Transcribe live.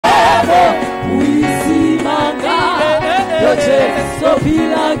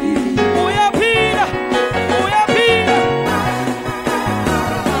uzophila kimi. Uyaphila, uyaphila.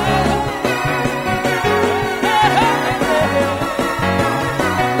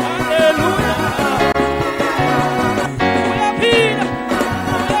 Hallelujah. Uyaphila,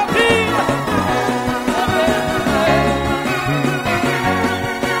 uyaphila.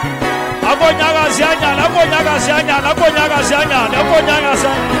 Akonyakazanyana, akonyakazanyana, akonyakazanyana,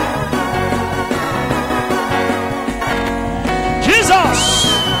 akonyakazanyana. Jesus,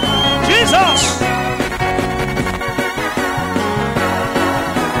 Jesus.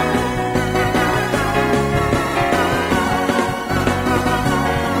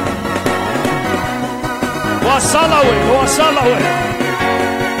 Wasalawe, wasalawe.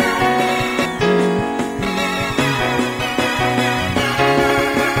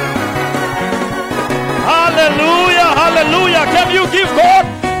 Hallelujah, hallelujah. Can you give God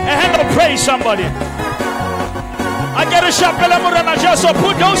a hand of praise, somebody? I get a chapel and just so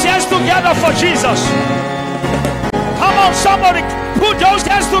put those hands together for Jesus. Come on, somebody, put those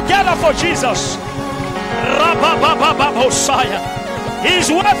hands together for Jesus. He's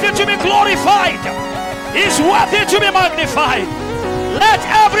worthy to be glorified. He's worthy to be magnified. Let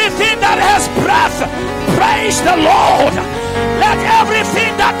everything that has breath praise the Lord. Let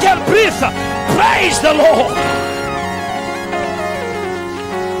everything that can breathe praise the Lord.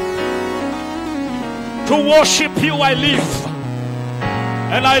 To worship you I live,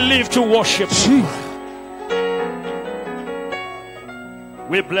 and I live to worship you.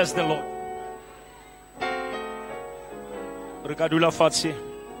 We bless the Lord.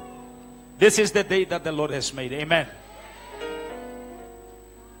 This is the day that the Lord has made. Amen.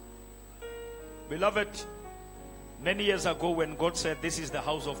 Beloved, many years ago when God said this is the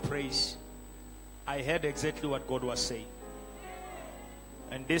house of praise, I heard exactly what God was saying.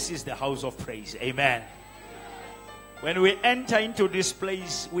 And this is the house of praise. Amen. When we enter into this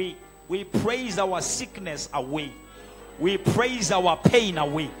place, we praise our sickness away. We praise our pain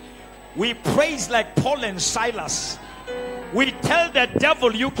away. We praise like Paul and Silas. We tell the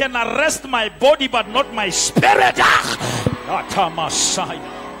devil, you can arrest my body but not my spirit.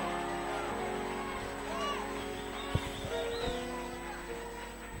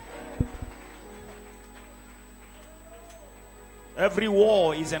 Every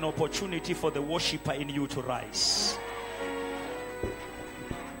war is an opportunity for the worshiper in you to rise.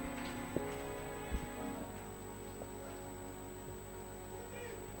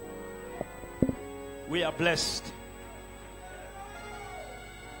 We are blessed.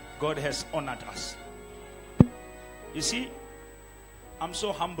 God has honored us. You see, I'm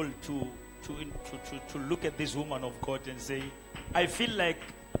so humbled to look at this woman of God and say, I feel like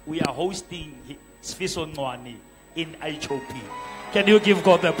we are hosting Ayanda Ncwane in HOP. Can you give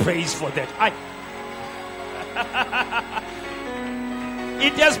God the praise for that?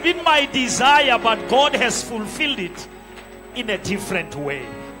 It has been my desire, but God has fulfilled it in a different way.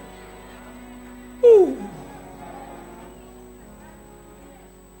 Ooh.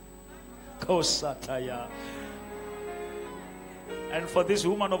 Kosataya. And for this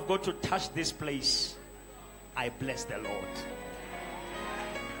woman of God to touch this place, I bless the Lord.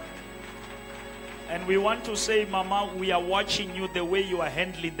 And we want to say, Mama, we are watching you the way you are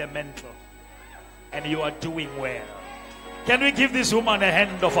handling the mental. And you are doing well. Can we give this woman a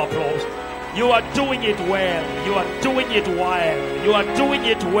hand of applause? You are doing it well. You are doing it well. You are doing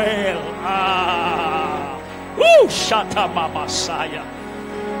it well. Woo! Shata Mama Saya.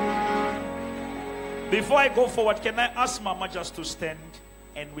 Before I go forward, can I ask Mama just to stand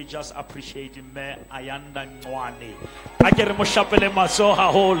and we just appreciate him? Ayanda Ncwane.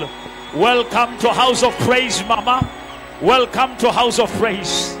 Welcome to House of Praise, Mama. Welcome to House of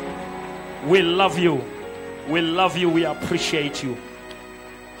Praise. We love you. We love you. We appreciate you.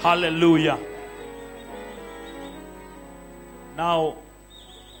 Hallelujah. Now,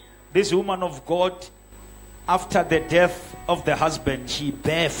 this woman of God, after the death of the husband, she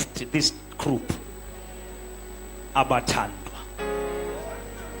birthed this group. Abathandwa.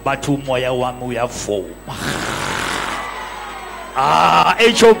 But umoya wami uyavuma.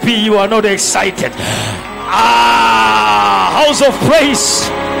 HOP, you are not excited. House of Praise.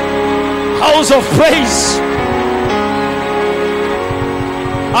 House of Praise.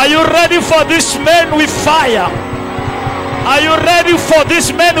 Are you ready for this man with fire? Are you ready for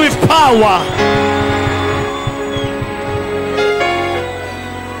this man with power?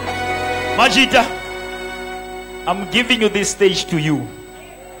 Majida, I'm giving you this stage to you.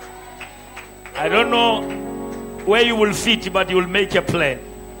 I don't know where you will fit, but you will make a plan.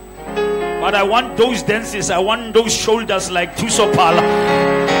 But I want those dances, I want those shoulders like Tusopala.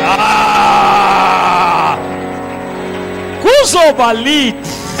 Kuzo kuzobalit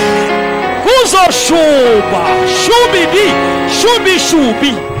kuzoshuba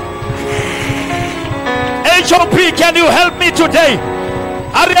shubi. HOP, can you help me today?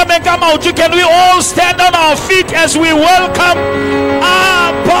 Can we all stand on our feet as we welcome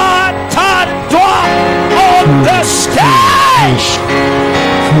Abathandwa on the stage?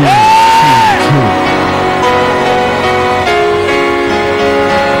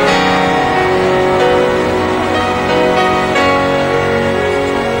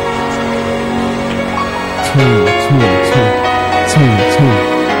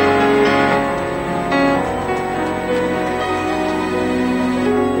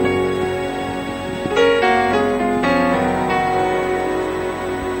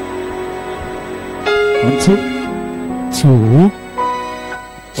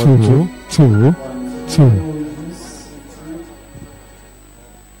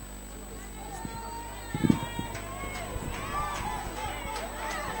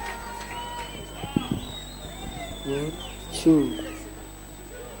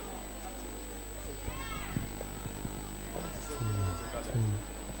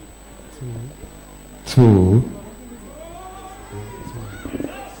 Two.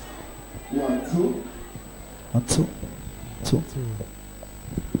 1, 2, 2.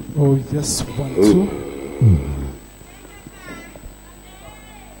 Oh yes, 1, 2.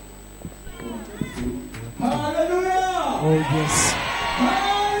 Hallelujah! Oh yes.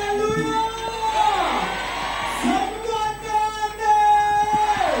 Hallelujah!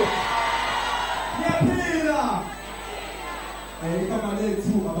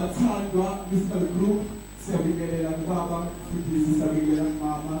 Abathandwa, Mr. Group, Sabigela Baba, Sabigela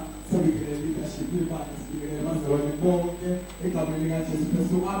Mama, Sabigela Leadership, Sabigela Bonke, Ekabelinga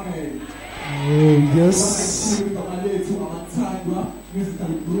Jesus, Amen. Oh, yes. Abathandwa, Mr.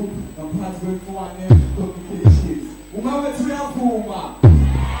 Group, Abathandwa Ncwane Communications. Umawe tuyapuma.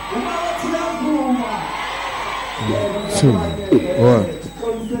 Two, one.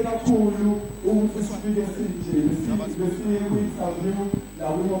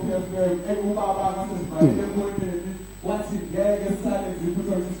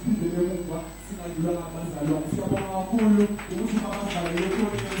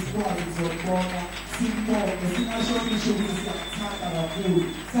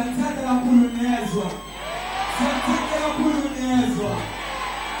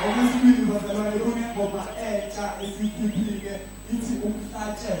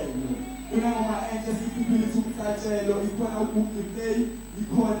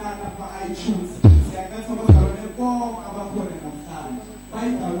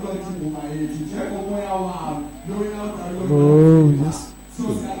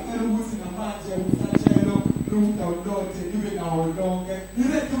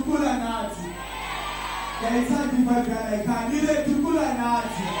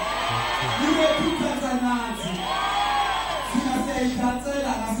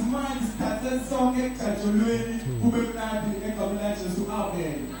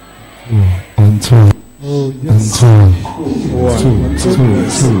 Oh, yes. So,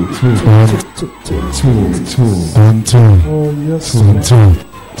 oh, yes.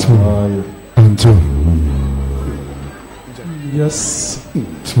 Yes.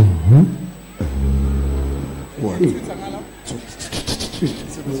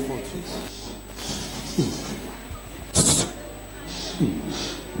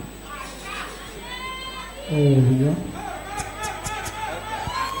 Oh, yeah.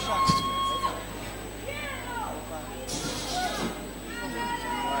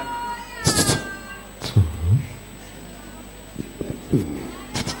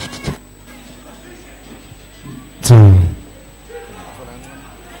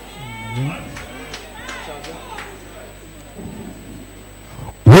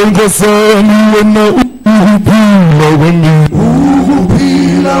 Ngosani wena uphila wena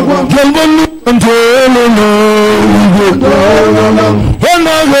uphila kwamani ndelo lo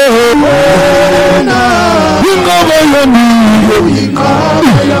wena wena ingaba yami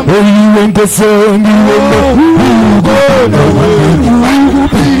ingaba ngosani wena uphila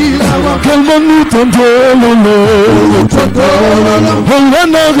uphila kwamani ndelo lo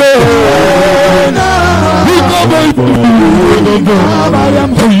wena wena ingaba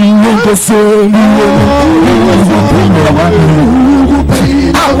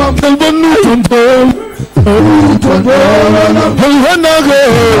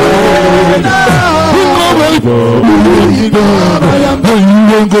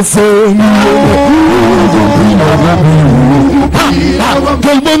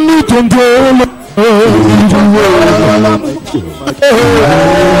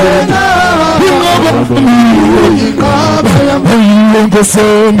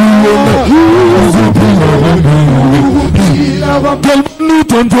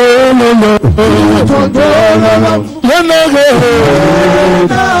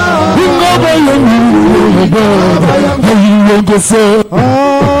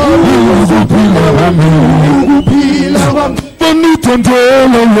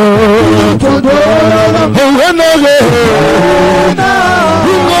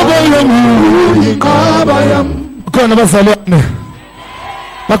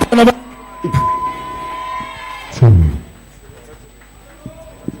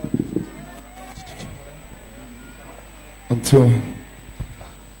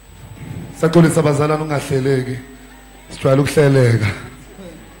Saxolisa abazalwane ungahleleki sijwayele ukuhleleka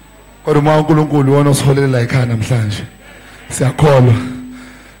kodwa uma uNkulunkulu wona osiholele la ekhaya namhlanje siyakholwa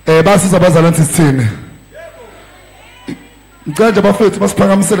basiza abazalwane sisithini ngicela nje abafethu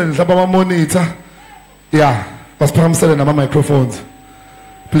basiphakamisele mhlawumbe ama monitor basiphakamisele nama microphones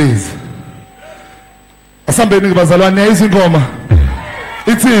please asambeni kubazalwane izingoma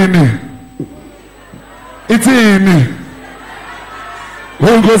ithini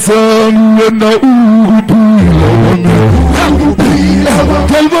Ongosami wena ukuphila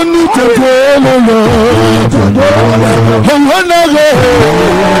Kalbani tadolala Hanganaga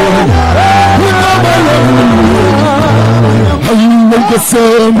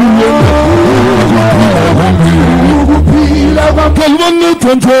Ongosami wena ukuphila Kalbani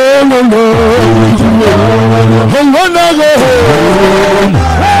tadolala Hanganaga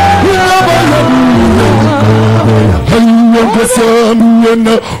Ongosami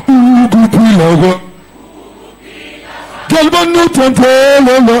wena ukuphila Kalbani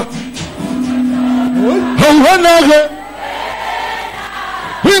tadolala Hanganaga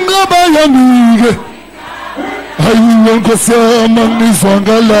Ingabaya Ongosami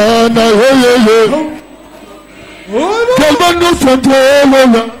nizwangalana Kalbani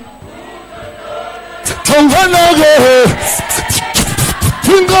tadolala Hanganaga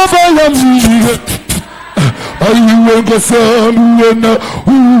Ingabaya Ongosami wena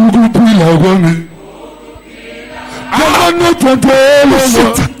ukuphila kwami Kalbani tadolala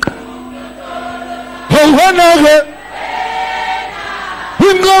Hanganaga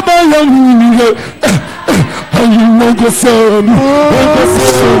Ingabaya Ongosami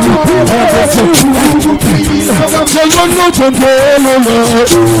Kalbani tadolala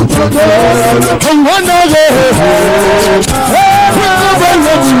Hanganaga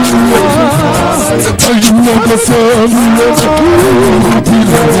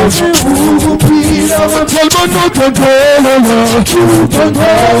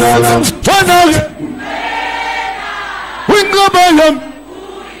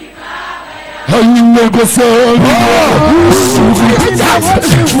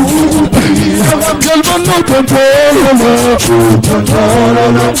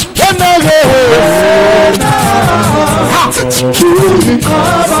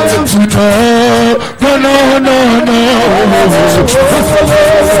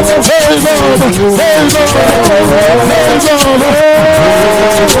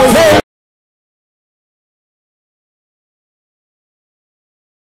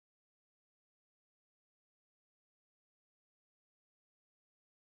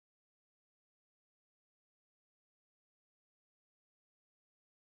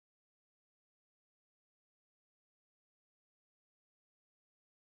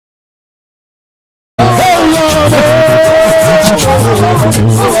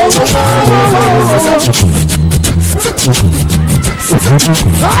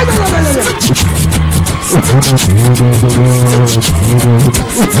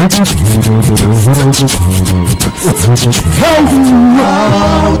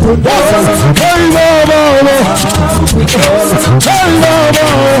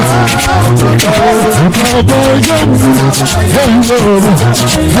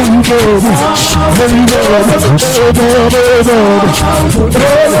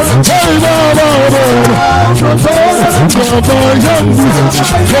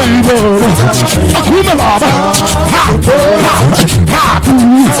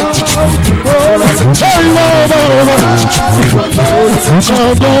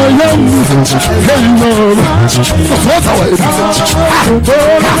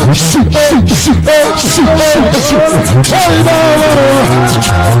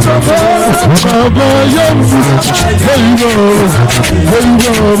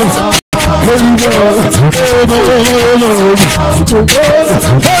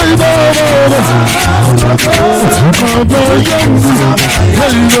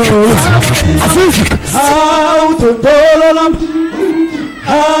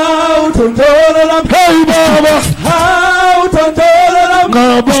How to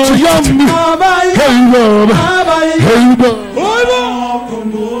yummy. Hey Baba, hey Baba.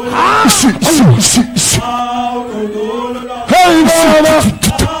 Hey Baba,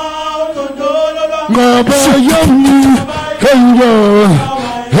 Baba yummy. Hey Baba,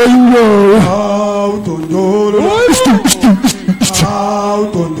 hey Baba.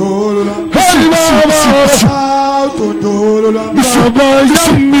 Hey Baba,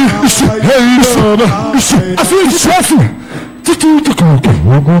 yummy. Hey Baba, I feel stressful.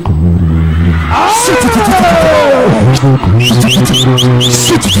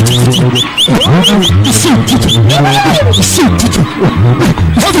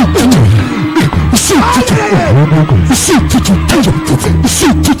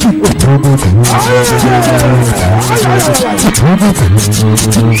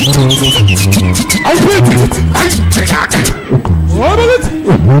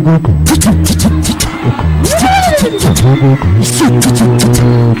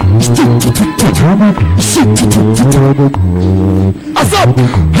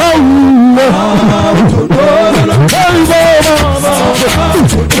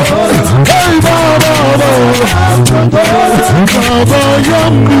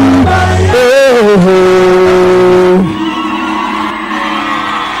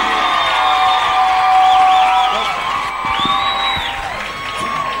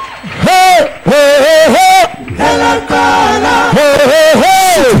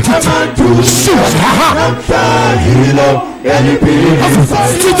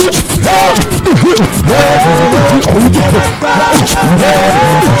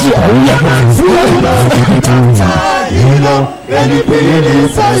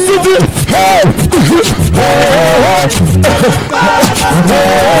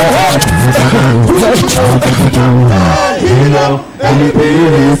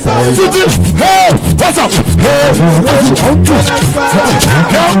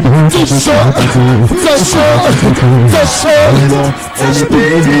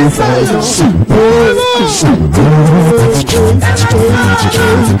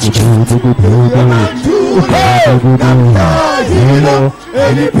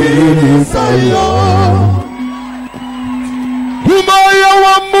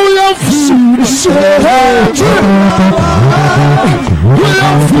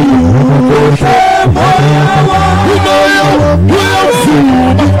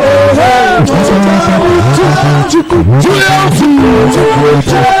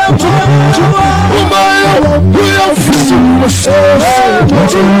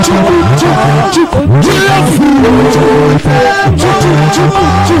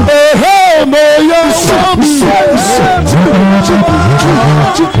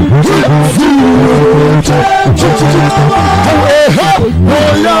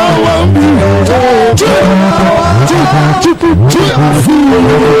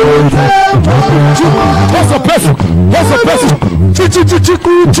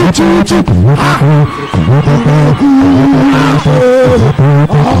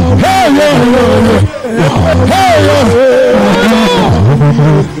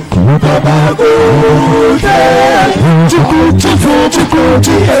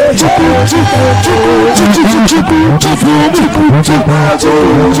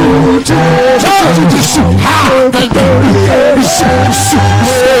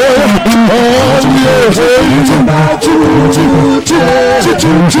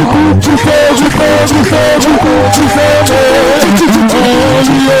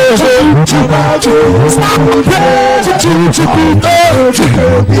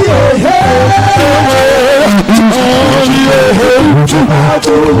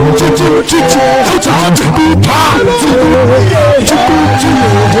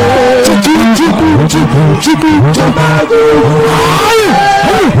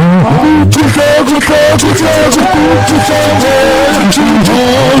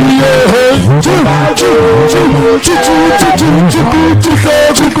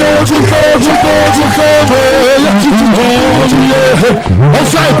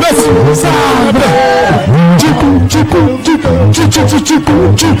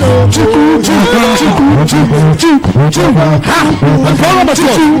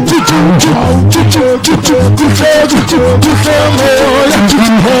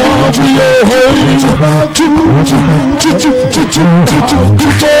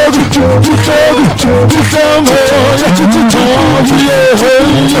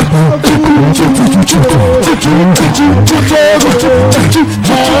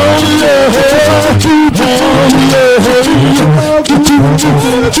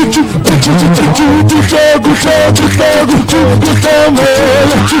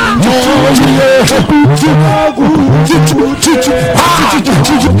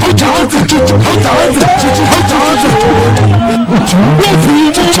 Thank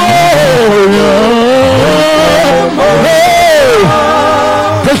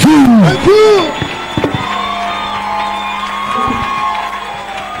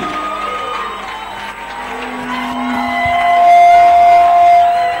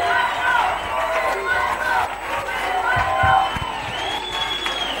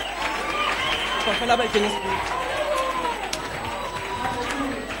you.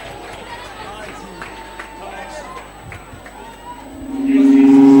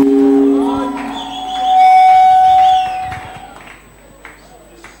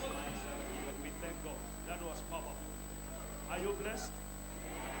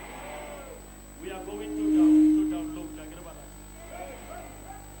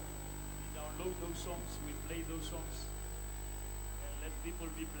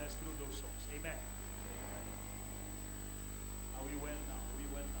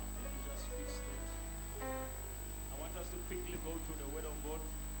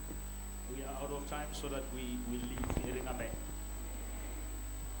 So that we leave hearing amen.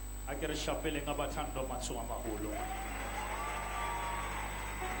 Ayanda Ncwane and Abathandwa.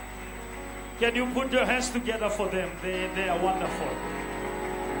 Can you put your hands together for them? They are wonderful.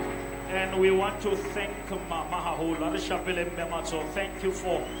 And we want to thank Mahahola. Thank you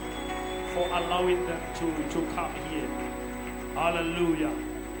for allowing them to come here. Hallelujah.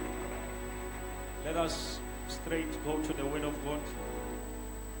 Let us straight go to the word of God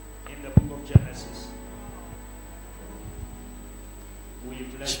in the book of Genesis. We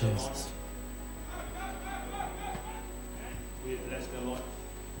bless the Lord. We bless the Lord.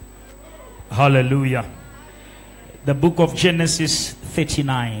 Hallelujah. The book of Genesis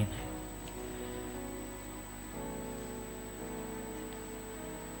 39.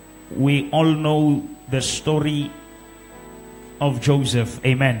 We all know the story of Joseph.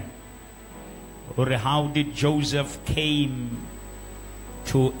 Amen. Or how did Joseph came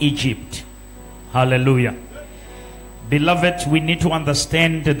to Egypt. Hallelujah. Beloved, we need to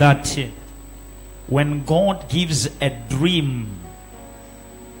understand that when God gives a dream,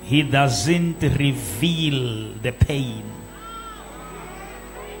 He doesn't reveal the pain.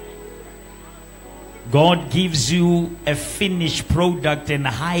 God gives you a finished product and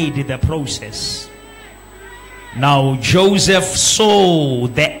hide the process. Now Joseph saw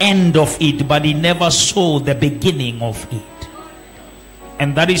the end of it, but he never saw the beginning of it.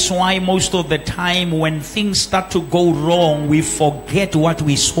 And that is why most of the time when things start to go wrong, we forget what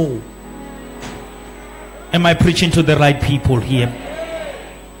we saw. Am I preaching to the right people here?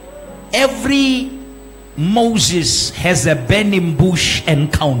 Every Moses has a burning bush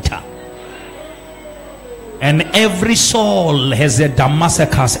encounter. And every Saul has a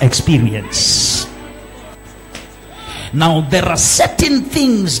Damascus experience. Now there are certain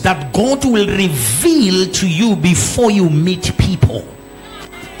things that God will reveal to you before you meet people.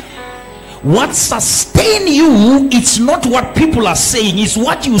 What sustains you, it's not what people are saying, it's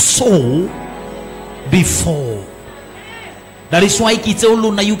what you saw before. That is why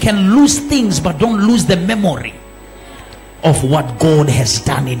you can lose things, but don't lose the memory of what God has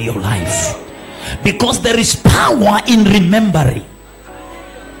done in your life. Because there is power in remembering.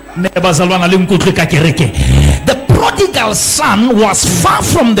 The prodigal son was far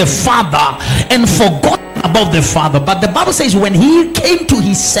from the father and forgot about the father, but the Bible says when he came to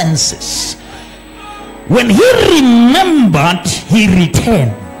his senses, when he remembered, he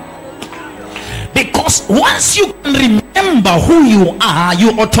returned. Because once you can remember who you are,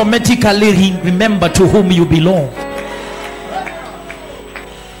 you automatically remember to whom you belong.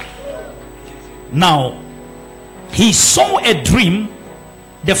 Now he saw a dream.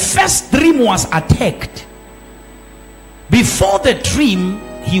 The first dream was attacked. Before the dream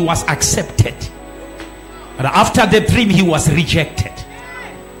he was accepted, but after the dream he was rejected.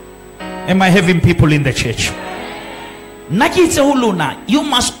 Am I having people in the church? You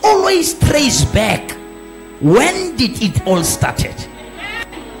must always trace back, when did it all started?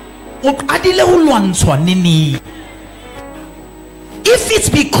 If it's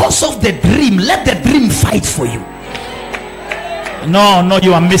because of the dream, let the dream fight for you. No,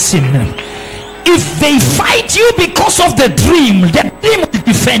 you are missing. If they fight you because of the dream will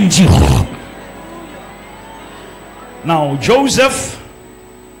defend you. Now Joseph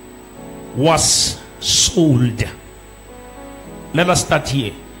was sold. Let us start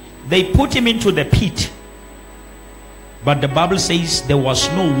here. They put him into the pit, but the Bible says there was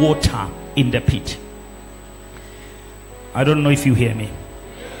no water in the pit. I don't know if you hear me.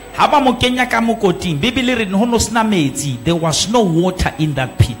 There was no water in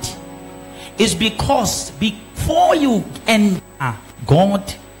that pit. It's because before you enter,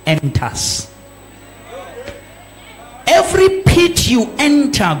 God enters. Every pit you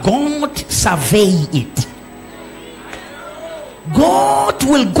enter, God survey it. God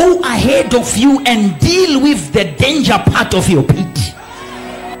will go ahead of you and deal with the danger part of your pit.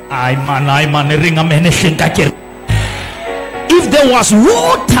 If there was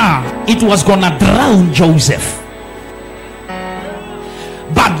water, it was gonna drown Joseph.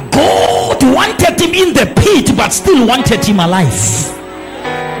 But God wanted him in the pit, but still wanted him alive.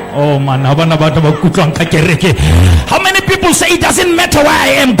 Oh man, how many people say it doesn't matter where I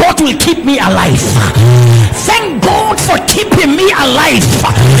am, God will keep me alive? Thank God for keeping me alive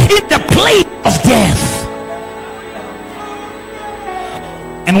in the place of death.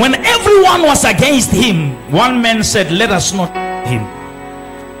 And when everyone was against him, one man said, let us not him.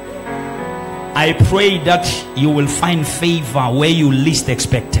 I pray that you will find favor where you least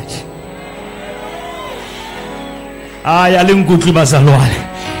expected.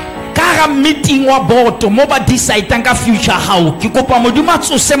 Kara meeting wa boto moba decide tanga future how kikopa moduma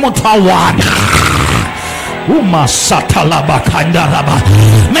tso se motho a one.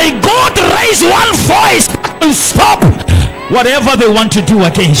 May God raise one voice and stop whatever they want to do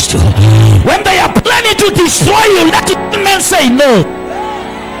against you. When they are planning to destroy you, let the men say no.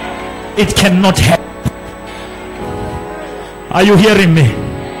 It cannot happen. Are you hearing me?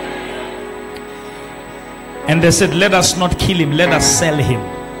 And they said, let us not kill him, let us sell him.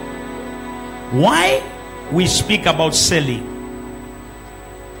 Why we speak about selling?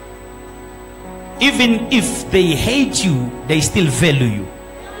 Even if they hate you, they still value you.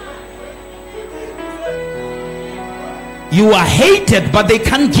 You are hated, but they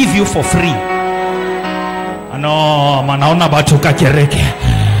can't give you for free.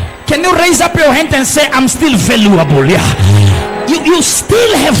 Can you raise up your hand and say, I'm still valuable? Yeah. You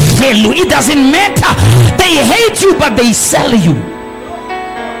still have value. It doesn't matter. They hate you, but they sell you.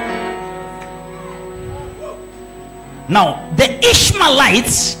 Now, the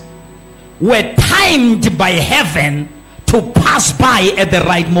Ishmaelites were timed by heaven to pass by at the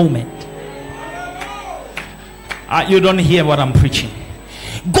right moment. You don't hear what I'm preaching.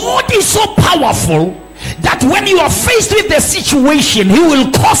 God is so powerful that when you are faced with the situation, he will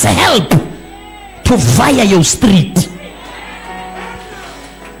cause help to via your street.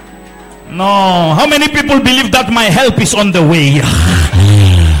 No, how many people believe that my help is on the way?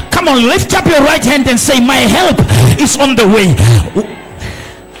 Come on, lift up your right hand and say, my help is on the way.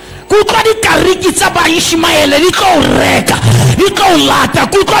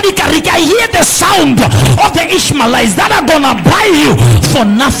 I hear the sound of the Ishmaelites that are gonna buy you for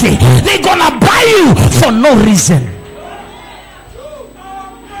nothing. They're gonna buy you for no reason.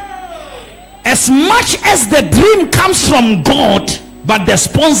 As much as the dream comes from God, but the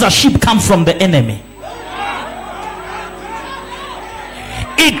sponsorship comes from the enemy.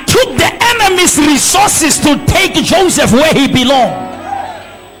 It took the enemy's resources to take Joseph where he belonged.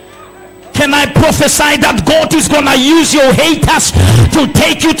 Can I prophesy that God is gonna use your haters to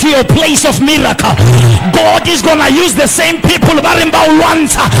take you to your place of miracle? God is gonna use the same people barimba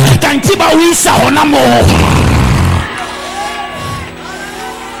wanza kantiba wisa honamo.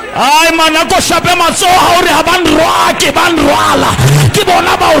 Ay manako shape matso hauri habanrwa ke banrwala ke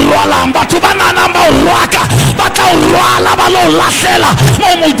bona ba urwala mbatho banana ba urwaka bata urwala ba lo lahlela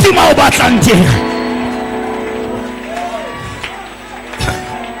mo mutima o batlante.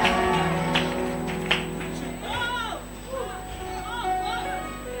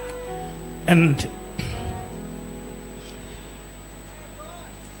 And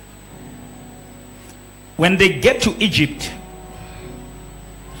when they get to Egypt,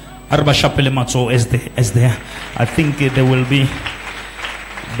 as there, I think they will be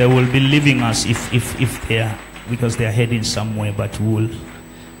leaving us if they are, because they are heading somewhere. But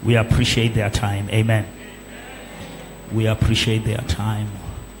we appreciate their time. Amen. We appreciate their time.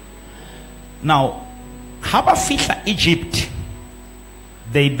 Now, how about Egypt?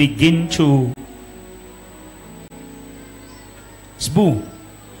 They begin to Sbu.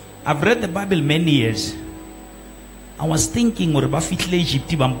 I've read the Bible many years. I was thinking or about Egypt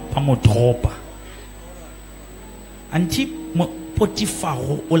pamotropa. Anti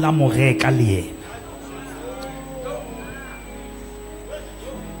Potifaro ola moreka liye.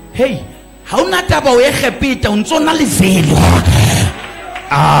 Hey, how nataba we khepita untso le velo.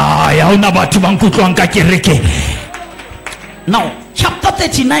 Ya una batho ba nkutlo nka kereke. Now, chapter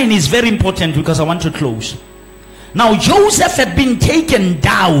 39 is very important because I want to close. Now, Joseph had been taken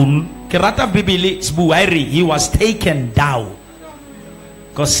down. He was taken down.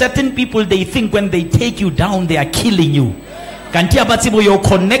 Because certain people, they think when they take you down, they are killing you. Your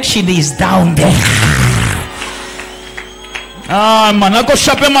connection is down there.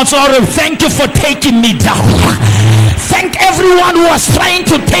 Thank you for taking me down. Thank everyone who was trying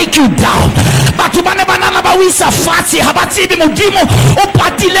to take you down. But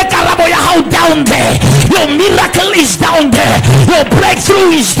down there. Your miracle is down there. Your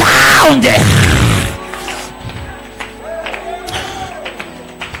breakthrough is down there.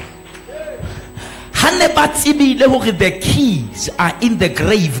 The keys are in the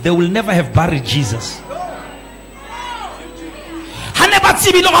grave. They will never have buried Jesus.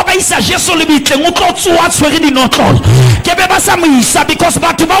 Because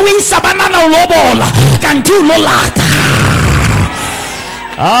can do no lot.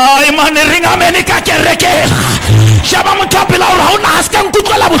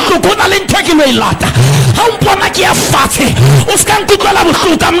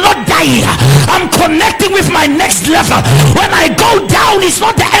 I'm not dying. I'm connecting with my next level. When I go down, it's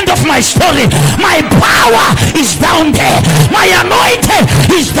not the end of my story. My power is down there. My anointing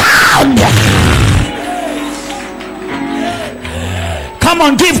is down there. Come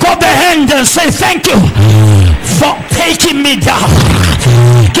on, give God the hand and say thank you for taking me down.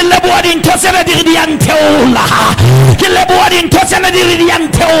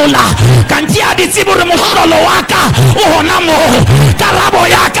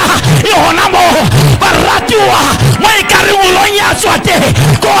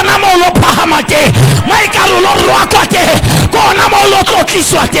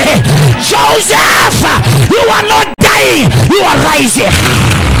 Joseph, you are not dying, you are rising.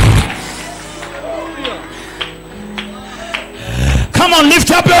 Come on, lift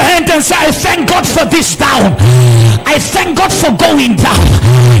up your hand and say, I thank God for this down. I thank God for going down.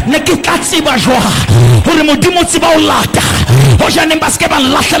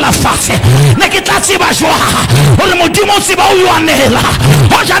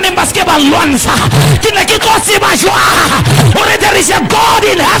 There is a God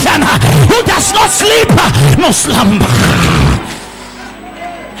in heaven who does not sleep nor slumber.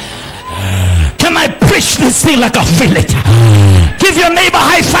 Can I preach this thing like a village? Give your neighbor a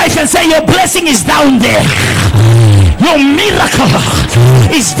high five and say, your blessing is down there. Your miracle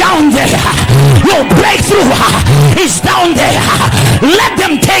is down there. Your breakthrough is down there. Let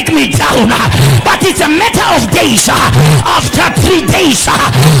them take me down, but it's a matter of days. After 3 days,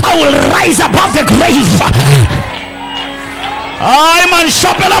 I will rise above the grave. I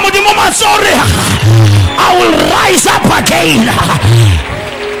will rise up again.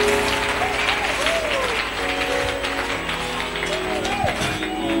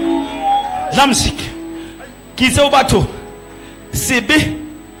 Lamsik kizo bato sebe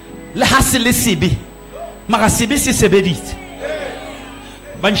le hasile sebe mara sebe se sebedit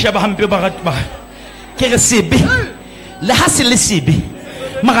banshaba hampe barat ba kere sebe le hasile sebe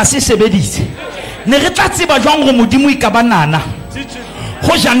mara se sebedit ne re tla tseba jwang go modimo ikabanana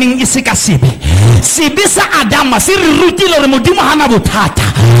go janing isika sebe sebe sa Adama se re rutile re modimo hana bothata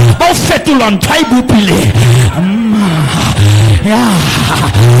ba o fetola ntwa ibupile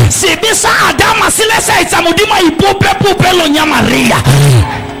Sibisa Adama silesa itamudima ipope lo nyamaria.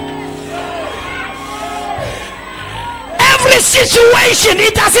 Every situation,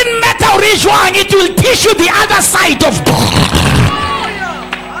 it doesn't matter which one, it will teach you the other side of God.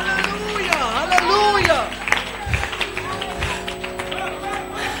 Hallelujah.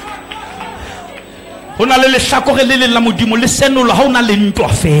 Hona le shakore le la modimo le senola ha ona le ntwa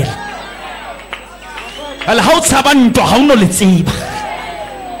fela. Ala ha o tsaba ntwa ha ono le tseba.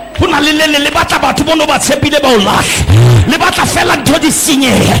 Hona le batla batho bono ba tshepile ba o lahle. Le batla fela ntho di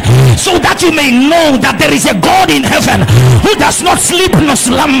sinye. So that you may know that there is a God in heaven who does not sleep nor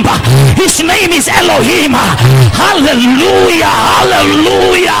slumber. His name is Elohim. Hallelujah.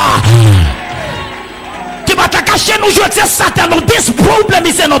 Hallelujah. This problem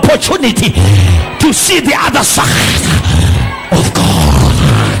is an opportunity to see the other side of God.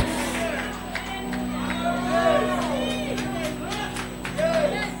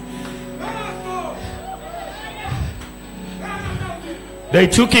 They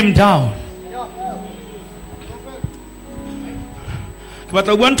took him down. But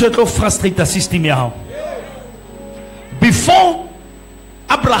I want to frustrate the system here. Before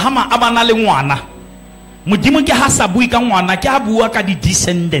Abraham abanale ngwana, modimo ke ha sa bui ka ngwana ke a bua ka di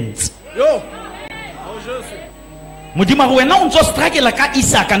descendants. Modimo re wena o ntso struggle ka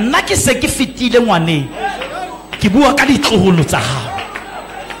Isaka, nna ke se ke fitile ngwane ke bua ka ditloholo tsa hao.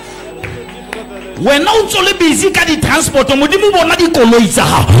 When not only busy ka di transport, modimo bona di koloi tsa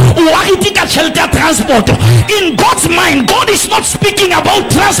hao. O a itika shelter transport. In God's mind, God is not speaking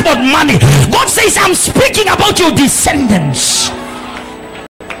about transport money. God says, I'm speaking about your descendants.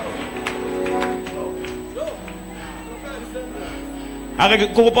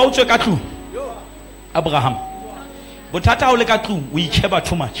 Abraham. But tata o le ka tlung o itsheba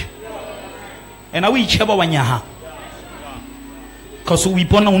too much. And o itsheba wa nyaha. Because o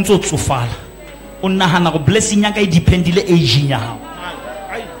ipona o ntse o tsofala. O nahana go blessing ya ka e dependile aging ya hao.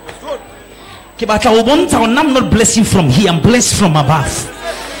 Ke batla o bontsha gore I'm not blessing from here, I'm blessed from above.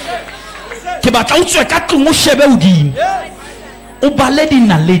 Ke batla o tswe ka tlung o shebe odimo. O bale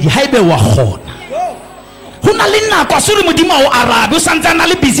dinaledi ha ebe wa gona. Huna le nako a sure modimo o arabe o santse na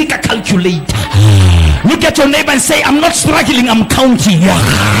le busy ka calculator. Look at your neighbor and say, I'm not struggling, I'm counting.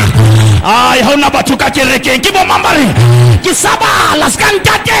 Ay, how na batho ka kerekeng ke bo mambare. Ke sabala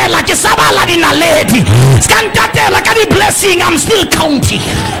skantatela, ke sabala dinaledi. Skantatela ka di blessing, I'm still counting.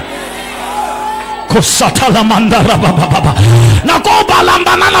 Kosatala mandara baba. Nako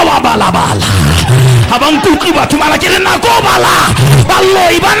balambana na wabalabala. Abang kutli batho mala ke nako bala. Ballo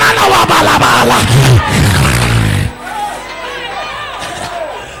ibanana wabalabala.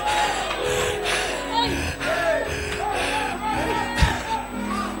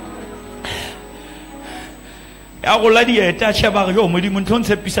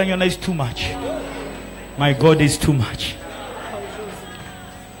 Is too much. My God is too much.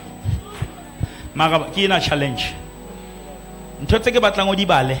 Kina challenge. Ntotse ke batlang o di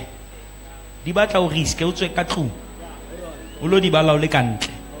bale. Di batla o risk o tswe ka tlung. O lo di bala o le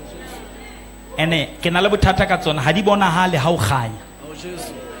kantle. Ene ke na le bothata ka tsona ha di bonahale ha o khanya.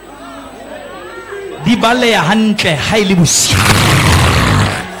 Di bale ya hantle ha ile bosiu.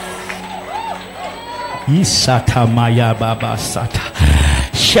 Isata maya baba sata.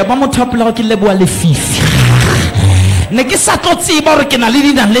 Sheba motho pela ke leboa le fifi. Ne ke sa tlo tseba re ke na le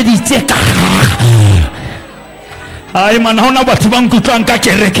dina le di tseka. Ai man ha ona batho ba nkutlwang ka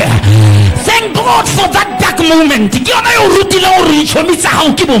kereke. Thank God for that dark moment. Ke yona yo rutile o re tshomitsa ha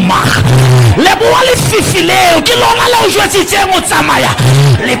o ke bo ma. Leboa le fifi leo ke lona le o jwetsitseng o tsamaya.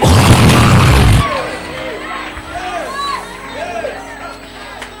 Leboa.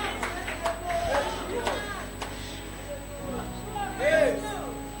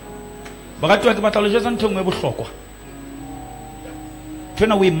 Bagatwa ke batla le jesa ntho ngwe bohlokwa.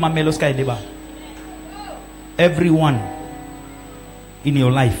 Tshwana we mamelo ska leba. Everyone in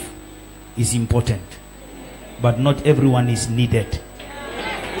your life is important, but not everyone is needed.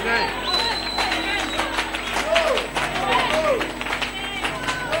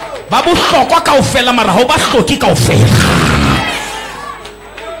 Babu hlokwa kaofela mara ho ba hloki kaofela.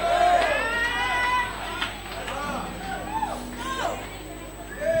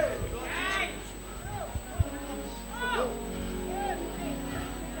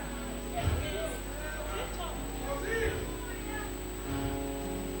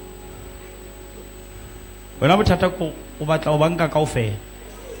 Wena bothata ko o batla o banka kaofela.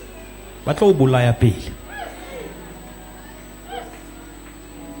 Batla o bolaya pele.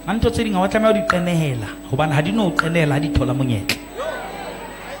 Anto tse dinga wa tlameha o di qenehela hobane ha di no qenehela ha di thola monyetla.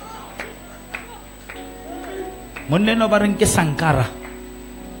 Moneno ba reng ke Sankara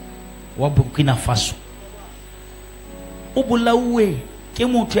wa Burkina Faso. O bolauwe ke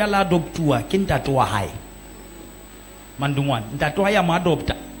motho ya la adoptua ke ntate wa hae. Mandungwane ntate wa ya mo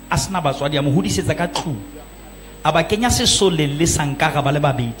adopta asna batswadi ya mo hodisetsa ka tlung. Aba kenya sesole le Sankara ba le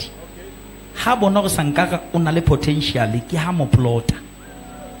babedi. Ha bona go Sankara o na le potential ke ha mo plota.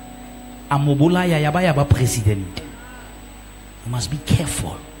 Amobula ya ba president. You must be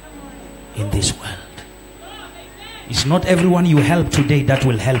careful in this world. It's not everyone you help today that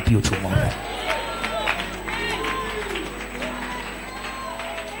will help you tomorrow.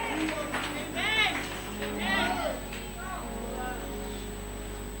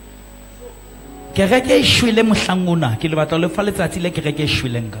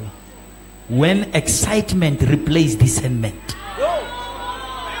 When excitement replaces discernment.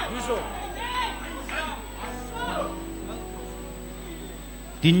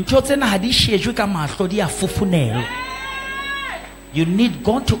 You need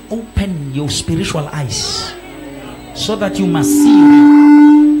God to open your spiritual eyes so that you must see.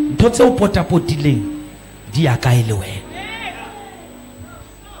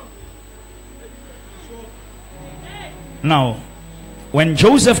 Now, when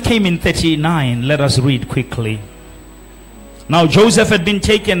Joseph came in 39, let us read quickly. Now Joseph had been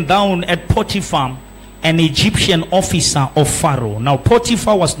taken down at Potiphar, an Egyptian officer of Pharaoh. Now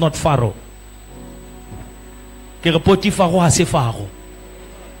Potiphar was not Pharaoh. Ke Potiphar ha se Pharaoh.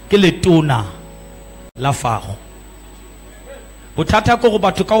 Ke letona la Pharaoh. Bothata ko go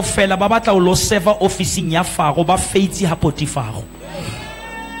batho kaofela ba batla o lo serve officing ya Pharaoh ba faitsi ha Potiphar.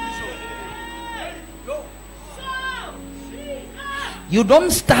 You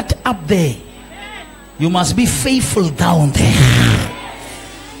don't start up there. You must be faithful down there.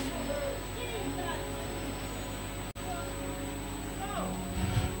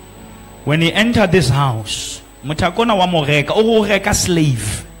 When he entered this house, mutakona wa moreka o reka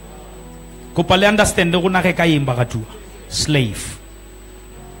slave. Kopale understand rona reka yimba katua slave.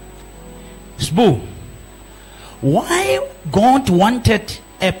 Sbu, why God wanted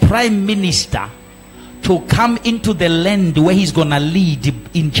a prime minister to come into the land where he's gonna lead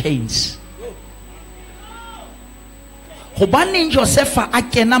in chains? Hobane Josefa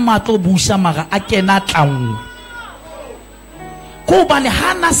akena matlo busa mara akena tlangwa. Ko bane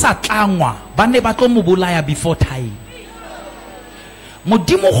hana sa tlangwa bane ba tlo mo bolaya before time.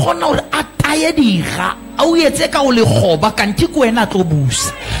 Modimo gona hore a taye diga a o etse ka o le goba kanti ko wena tlo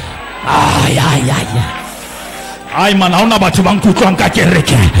busa. Ay man, hauna batho ba nkutlwang ka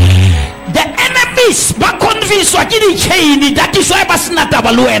kereke. The enemies ba convince wa ke di chain that is why ba sina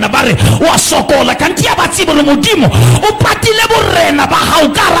taba le wena ba re wa sokola kanti ya ba tsebo le modimo o patile borena ba ha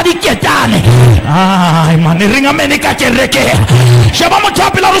o ka ra diketane. Ay man, ringa mene ka kereke. Sheba motho a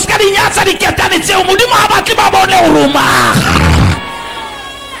pela go ska di nyatsa diketane tseo modimo a batli ba bone o roma.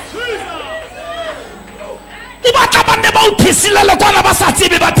 Ubatla bane ba uthisile le kwana ba sa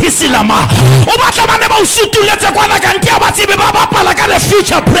tsebe ba thisila ma. Ubatla bane ba usutuletse kwana kanti ya ba tsebe ba bapala ka the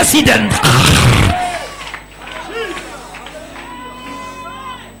future president.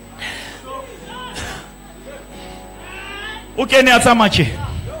 Okay, ne atsamache.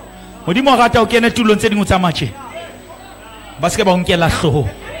 Modimo rata o kene tulong tse dingwe tsamache. Ba se ba unkela hloho.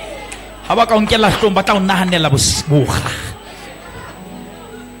 Ha ba ka unkela hloho ba tla o nahanela boga.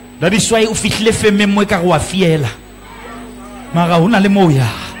 That is why o fihlile femme mo ka go afiela. Mara hona le moya.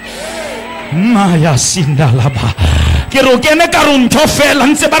 Maya sindalaba. Ke ro kene ka ro ntho fela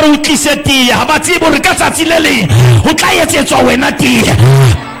ntse ba re o tlise tia. Ha ba tsebo re ka tsatsi le le. O tla etsetswa wena tia.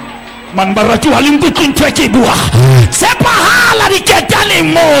 Man baratu halin kutlin tweke bua. Sepahala diketane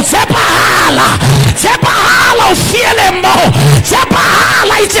mo. Sepahala o fiele mo.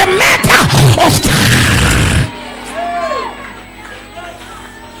 Sepahala is a matter of time.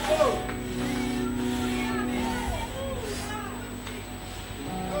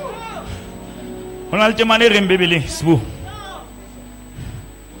 On a le demandé Rembebele, Sbu.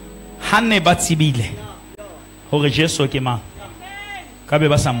 Hanne batsibile. Hore Jesu kema. Kabe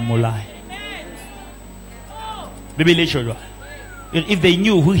basa molai. Bebele chodwa. If they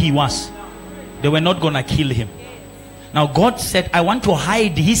knew who he was, they were not gonna kill him. Now God said, I want to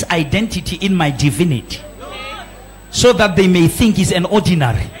hide his identity in my divinity, so that they may think he's an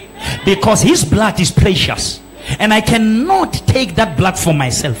ordinary, because his blood is precious, and I cannot take that blood for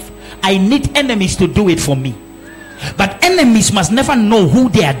myself. I need enemies to do it for me. But enemies must never know who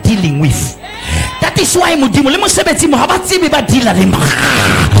they are dealing with. That is why Mudimo lemo sebetsi mo habatsi be ba dealer le.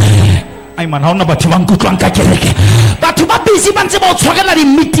 Ay man ha ona batho ba nkutlwang ka kereke. Batho ba busy ba ntse ba o tshwarela di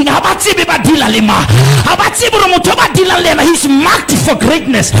meeting habatsi be ba dealer le ma. Habatsi bo motho ba dealer le na, he's marked for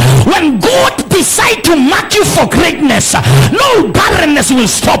greatness. When God decide to mark you for greatness, no barrenness will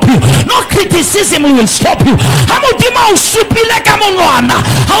stop you, no criticism will stop you. Hamudima usupile kamonwana.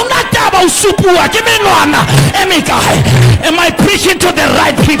 Hauna taba usupua kemenwana. Am I preaching to the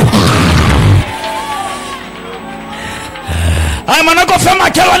right people? I'm not going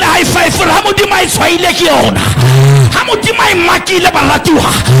to tell you high five for Hamudima is Wailekiona. Hamudima Makile Balatua.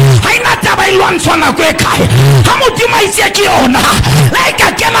 I not have a lunch on a quick eye. Hamudima is Yakiona. Like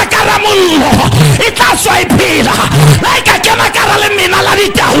a Kanakaramulo. It's that's why Pila. Like a Kanakaralamina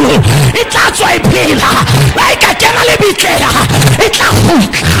Larita. It's that's why Pila. Like a Kanalibikea. It's a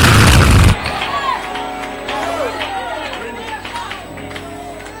hook.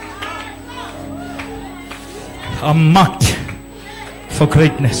 I'm marked for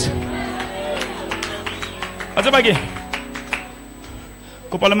greatness. Azabagi.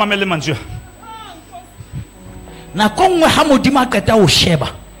 Kopala mamele manjua. Na kongwe Hamudima kata o sheba.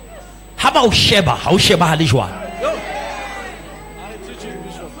 Haba o sheba, ha o sheba halijwa.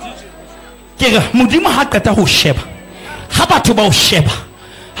 Kira Mudima hakata o sheba. Haba tuba o sheba.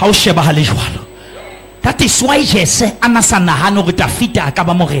 Ha o sheba halijwa. That is why Jesus anasana hano gutafita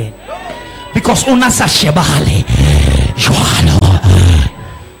akaba more. Because unasa sheba hale. Joano.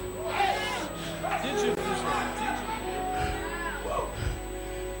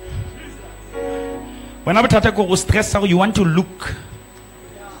 Whenever you want to look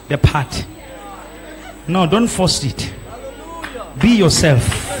the part. No, don't force it. Be yourself.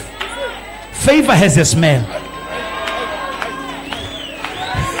 Favor has a smell.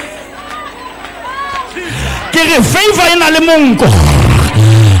 Favor in Alemungo.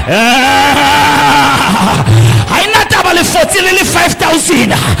 I not have a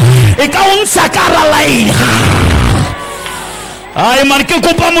 5,000. It counts Sakara line. Ai man ke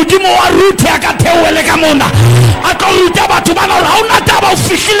kopa modimo wa ruti aka theoele ka mona a tlo ruta batho bana ra una taba o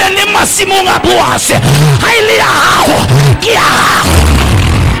fihlile ne masimong a boase ha ile ya hago ke ya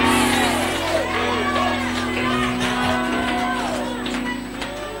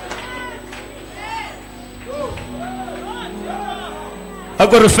I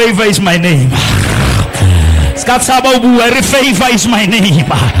got a favor is my name. Favor is my name.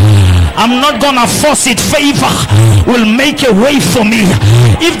 I'm not gonna force it. Favor will make a way for me.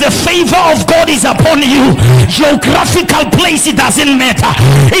 If the favor of God is upon you, geographical place, it doesn't matter.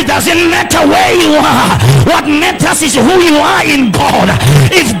 It doesn't matter where you are. What matters is who you are in God.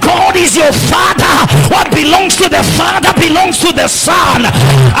 If God is your Father, what belongs to the Father belongs to the Son.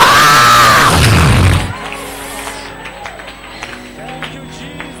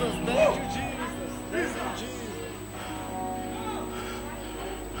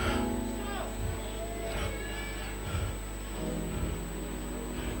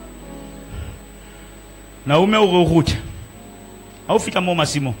 Na ume o route ha o fika mo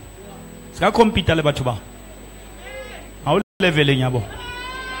masimo ska compete le batho ba ha o leveleng ya bo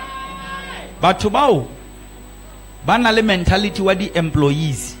batho bao ba na le mentality wa di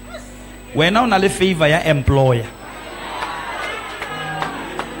employees wena o na le favor ya employer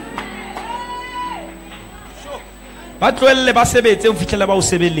ba tloelle ba sebetse o fitlhela ba o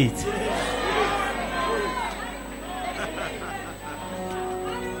sebeletse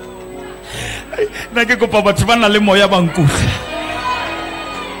na ke kopa batho ba na le moya ba nkutla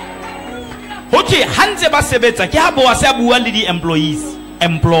hothi hanze ba sebetsa ke ha bo a se a bua le di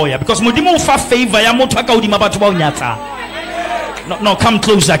employer because modimo o fa favor ya motho aka odima batho ba o nyatsa no come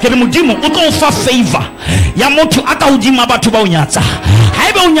closer ke modimo o tlo fa favor ya motho aka odima batho ba o nyatsa ha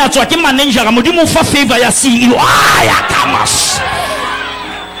ebe o nyatswa ke manager modimo o fa favor ya CEO ya kamas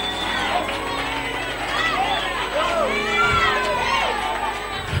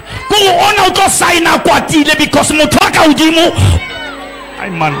ona o tlo signa kwatile because motho aka udimo ai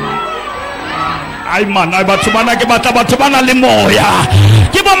man ai batho bana ke batla batho bana le moya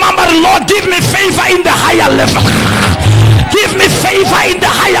ke bo mama Lord give me favor in the higher level, give me favor in the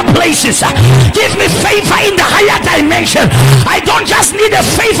higher places, give me favor in the higher dimension. I don't just need a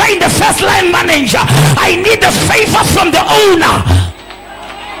favor in the first line manager, I need a favor from the owner.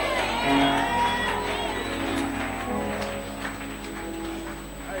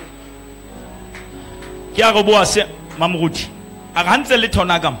 Kia go boa se mamruti a gantse le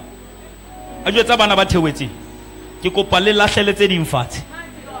thona kam a jwetsa bana ba thewetse ke kopa le lahleletse dimfatse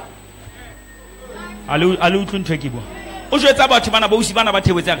ale utlunthwe ke bua o jwetsa batho bana ba usi bana ba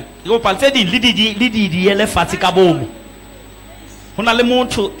thewetse ke kopa tse di di ele fatse ka bomo hona le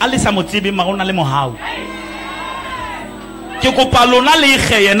motho a le sa motsebe ma hona le mohau ke kopa lona le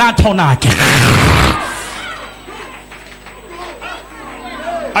ge yena thona ke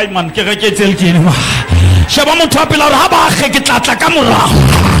ai man ke re ke tselkene ma shaba motho a pela ha ba ge ke tlatla ka morago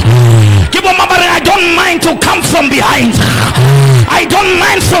ke bo mabare I don't mind to come from behind, I don't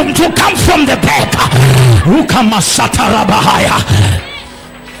mind to come from the back. Ukama satarabahaya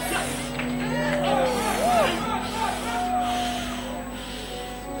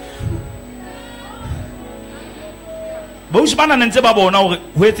ba usbana ntse ba bona hore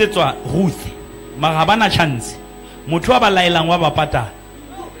ho etsetswa Ruth mara bana chance motho a ba laelang wa ba patala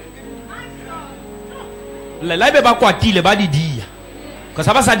la be ba kwatile ba didia ka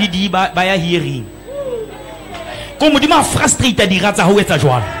sa ba sa didi ba ya hearing ko modimo frustrate di ratsa ho etsa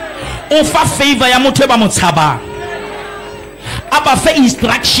jwalo o fa favor ya motho e ba motshaba aba fa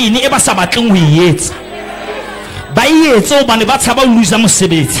instruction e ba sa batleng ho etsa ba yetse o bane ba tshaba o lose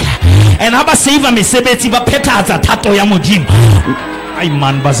mosebetsi and aba save mesebetsi ba phethatsa thato ya modimo ai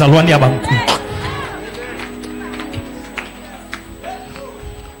man bazalwane abanku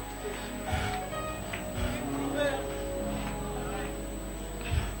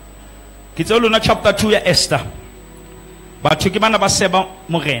Kitoluna chapter 2 ya Esther. Batho ke bana ba seba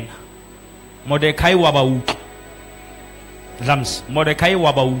morena. Mordekai wa ba utlwa. Lams Mordekai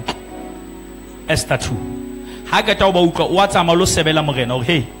wa ba utlwa. Esther 2. Ha ke ta ba utlwa o tsama lo sebela morena o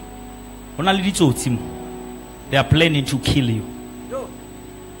hey. Hona le ditsotsi mo. They are planning to kill you.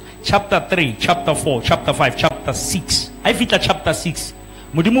 Chapter 3, chapter 4, chapter 5, chapter 6. I fitla chapter 6.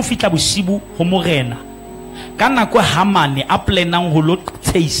 Modimo fitla bosibu ho morena. Kana kwa Hamane a planang ho lo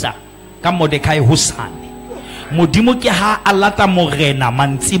tseisa. Ka Mordekai hosane modimo ke ha alata morena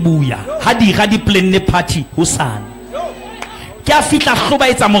mantsibuya ha di plan ne party hosane ke a fitla hloba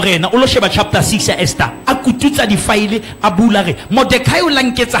etsa morena o lo sheba chapter 6 ya Esther a kututsa di file a bula re Mordekai o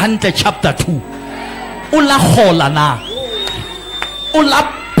lanketsa hantle chapter 2 o la khola na o la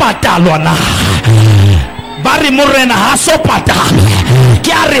patalwa na ba bari morena ha so patala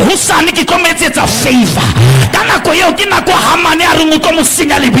ke a re hosane ke kometsetsa favor kana ko eo ke nako Hamane a re ngotlo mo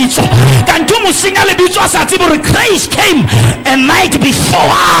senya lebitso kanto mo senya lebitso a sa tsebe re grace came a night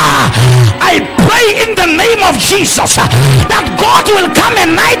before. I pray in the name of Jesus that God will come a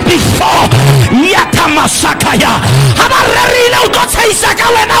night before. Yatamasakaya habarerile o tlo tsaisa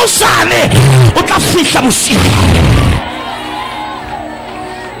ka wena o sane o tla fihla bosigo.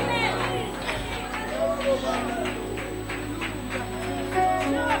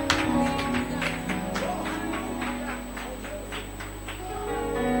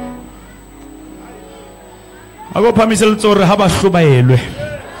 Ago phamisele tsore ha ba hlobaelwe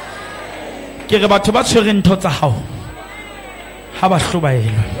ke re batho ba tshwereng ntho tsa hao ha ba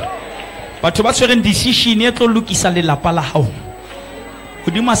hlobaelwe batho ba tshwereng decision e tlo lokisa lelapa la hao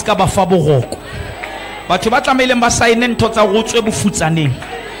hodimo ska ba fa boroko batho ba tlameileng ba sign ntho tsa go tswe bofutsaneng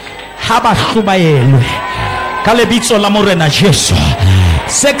ha ba hlobaelwe ka lebitso la morena Jesu.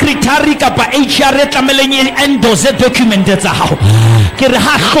 Secretary kapa HR tlameleng e endorse document tsa hao ke re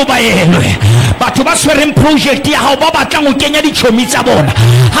ha hlobaelwe batho ba tshwereng project ya hao ba batlang o kenya dichomi tsa bona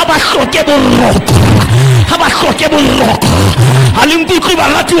ha ba hloke boroko ha ba hloke boroko ha le mpitli ba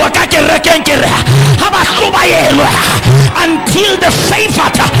latiwa ka kerekeng ke re ha ba hlobaelwe until the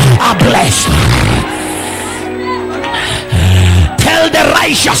favored are blessed. Tell the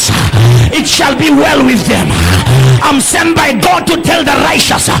righteous it shall be well with them. I'm sent by God to tell the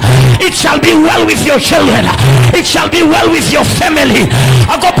righteous it shall be well with your children, it shall be well with your family.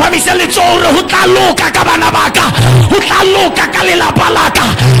 Ako pamisele tsoro hutlaluka ka bana baka hutlaluka ka lelapa laka,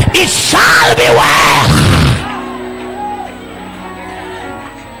 it shall be well.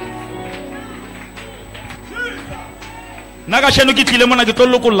 Naga sheno ke tlile mona ke tlo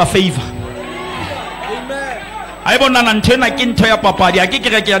lokolla favor. I bona na ntena ke ntho ya papadi a ke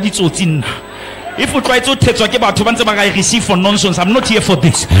ya ditsotsi nna. If you try to tetswa ke batho ba ntse ba ga receive for nonsense, I'm not here for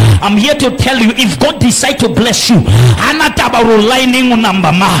this. I'm here to tell you, if God decide to bless you, anata ba ro lining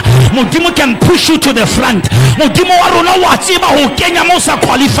number ma modimo can push you to the front. Modimo wa rona wa tseba ho kenya mo sa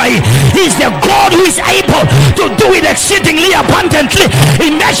qualify. He is the God who is able to do it exceedingly abundantly,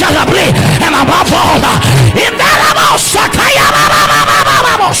 immeasurably and above all. In the name of Sakaya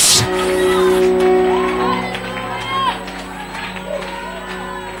Babos.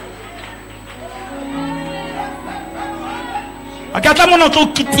 Akatla mona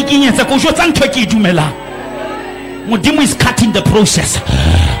tlo kitikinyetsa ko jotsa ntho ke dumela modimo is cutting the process.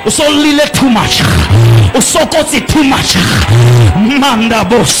 So lile too much, so kotse too much manda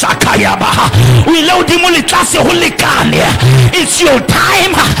bo sakaya ba we lo dimo le tlase ho lekane. It's your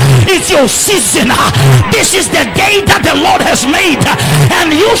time, it's your season. This is the day that the Lord has made,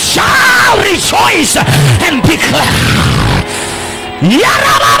 and you shall rejoice and declare.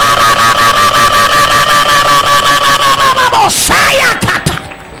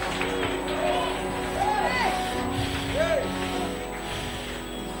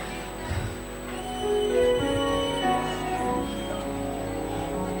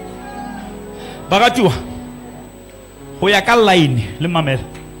 Bagatiwa ho ya ka line le mamela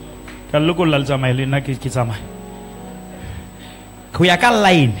ka loko la tsamaya le nna ke tsamaya ho ya ka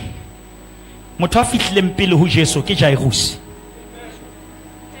line. Motho a fihlileng pele ho Jesu ke Jairus,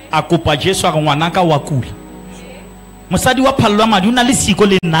 a kopa Jesu a re ngwana ka wa kula. Mosadi wa phallwa madi o na le siko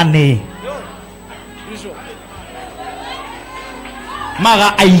le nane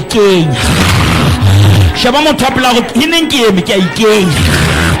mara a ikenya shaba motho a pela go hineng ke eme ke a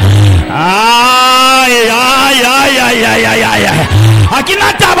ikenya. Ay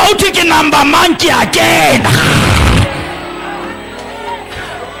akina taba uthi ke number monkey again.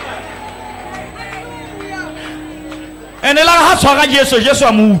 Ene la ha tshwara Jesu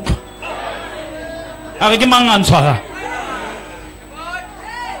a mutho a re ke mang a ntshwara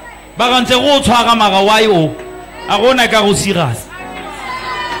ba ga ntse go tshwara mara wa yo a gona ka go serious.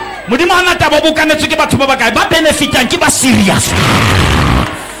 Modimo ana taba bo kanetse ke batho ba ba kae ba benefitang ke ba serious.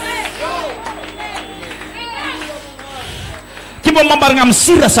 I'm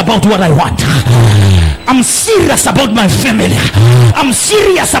serious about what I want. I'm serious about my family. I'm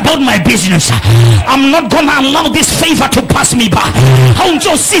serious about my business. I'm not gonna allow this favor to pass me by.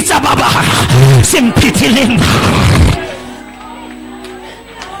 Honjo sita baba simpitiling.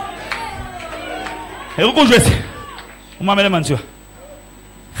 Ego jwetse o mamele mantswe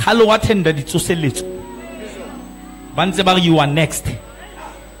halo attenda di tsoseletso ba ntse ba re you are next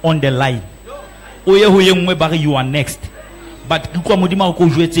on the line. O ye ho ye nngwe ba re you are next. But kwa modimo go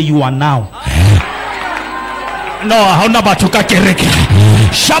jwetse you are now. No, how na batho ka kereke.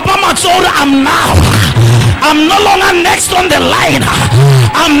 Shapa matsoro, I'm now. I'm no longer next on the line.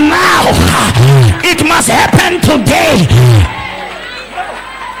 I'm now. It must happen today.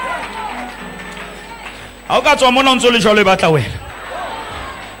 How got to mona ntso le jole batla wena.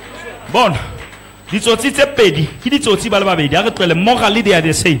 Bona. Ditsotsi tse pedi, ke ditsotsi ba le babedi, a re tlwele morally they are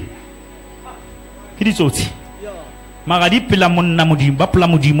the same. Ke ditsotsi. Mara di pela monna modimo, ba pela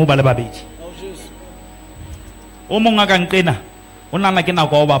modimo ba le babedi. O monga ka nqena, o nana ke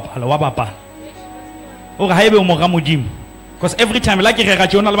nako wa bapala. O ga haebe o mo ga modimo. Because every time like re ga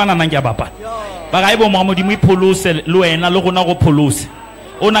tsona le bana nang ke a bapala. Ba ga haebe o mo ga modimo ipholose le wena le gona go pholose.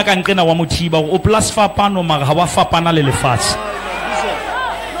 Ona ka nqena wa mothiba o plus fapano mara ha wa fapana le lefatshe.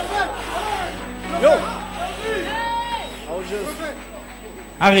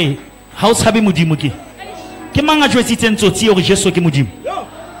 Are ha o tshabe modimo ke mang a jwetsitseng tsotsi hore Jesu ke modimo?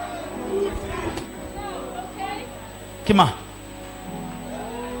 Ke mang?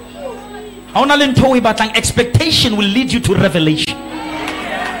 Ha ona le ntho o e batlang, expectation will lead you to revelation.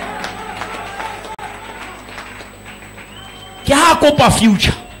 Ke ha kopa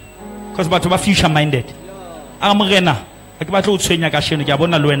future because batho ba future minded. A morena ke batla o tshwenya ka sheno ke a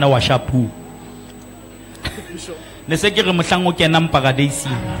bona le wena wa shapu. Ne se ke re mohlang o kena paradise.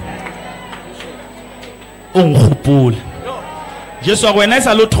 O ngopole. Jesu a wena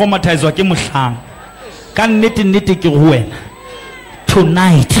isa lo traumatizwa ke mohlang. Ka nnete ke go wena.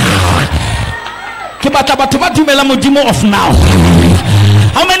 Tonight. Ke batla batho ba dumela modimo of now.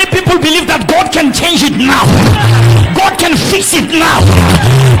 How many people believe that God can change it now? God can fix it now.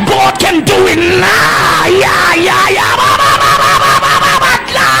 God can do it now. Yeah.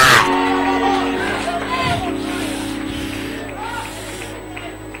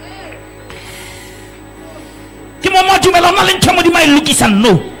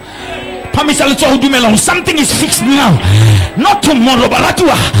 Something is fixed now, not tomorrow, but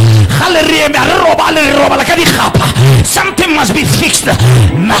something must be fixed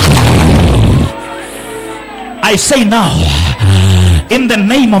now. I say now, in the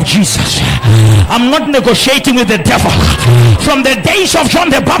name of Jesus, I'm not negotiating with the devil. From the days of John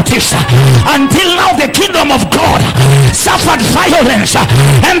the Baptist until now, the kingdom of God suffered violence,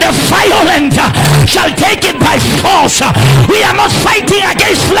 and the violent shall take it by force. We are not fighting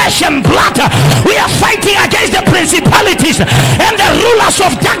against flesh and blood. We are fighting against the principalities and the rulers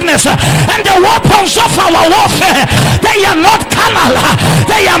of darkness, and the weapons of our warfare, they are not carnal,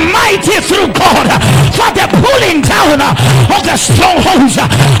 they are mighty through God for the pulling down of the strongholds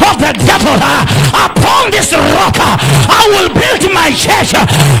of the devil. Upon this rock I will build my church,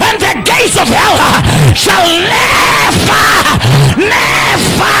 and the gates of hell shall never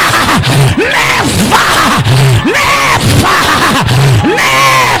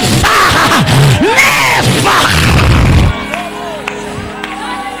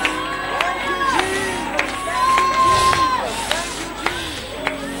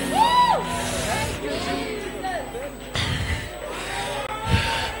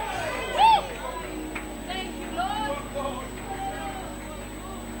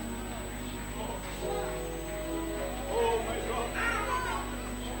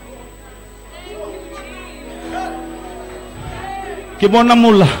ke bona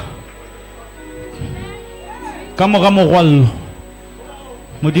mola ka moga mogwallo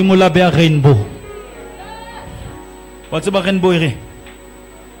modimo la bea rainbow. What's about rainbow?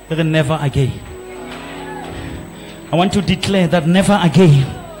 Never again. I want to declare that never again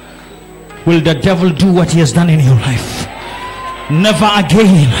will the devil do what he has done in your life. Never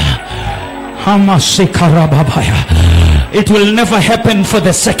again. It will never happen for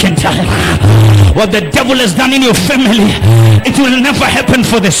the second time. What the devil has done in your family, it will never happen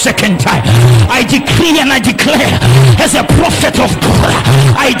for the second time. I decree and I declare, as a prophet of God,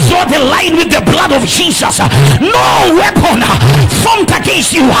 I draw the line with the blood of Jesus. No weapon formed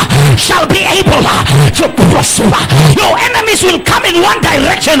against you shall be able to prosper. Your enemies will come in one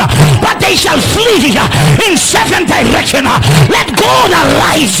direction, but they shall flee in seven directions. Let God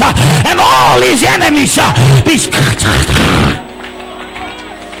arise and all his enemies be scattered.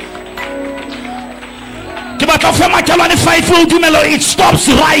 It stops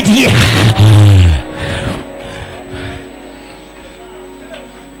right here.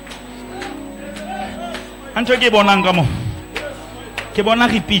 Anto ke bonang ka mo ke bona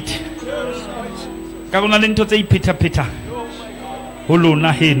repeat ka gona le ntho tse iphetha ho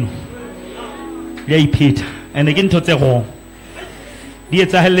lona heno ya iphetha ene ke ntho tse go di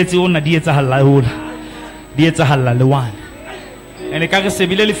etsahalletse ona di etsahalla hola di etsahalla le wana ene ka re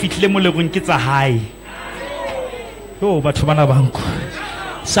sebile le fitlile mo legong ke tsa hae. Yo batho bana banko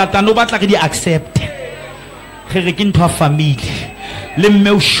Satan o batla ke di accept ge re ke ntho a family le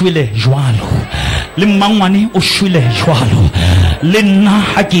mme o shwele jwalo le mmangwane o shwele jwalo le nna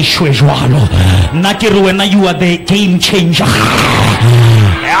ha ke shwe jwalo nna ke re wena you are the game changer.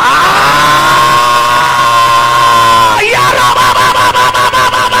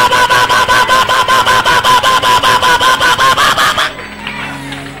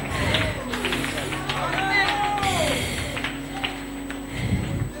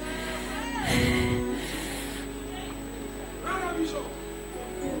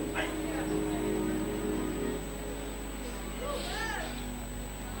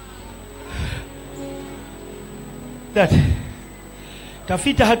 That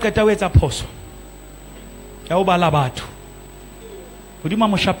Tafita ha qeta o etsa phoso ya o bala batho modimo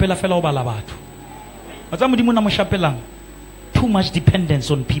mo shapela fela o bala batho wa tsa modimo na mo shapelang too much dependence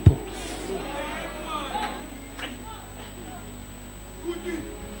on people.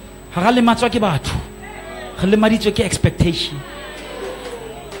 Ha le matswa ke batho re le maditswe ke expectation.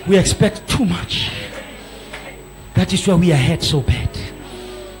 We expect too much. That is why we are hurt so bad.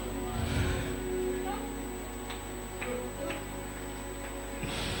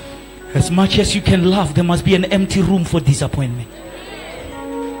 As much as you can love, there must be an empty room for disappointment.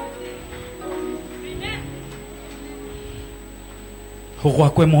 Ho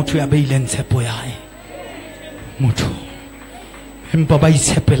kwa motho ya beile ntshepo ya hae. Motho empa ba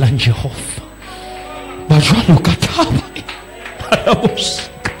itshepela Jehova. Ba jwalo ka thaba.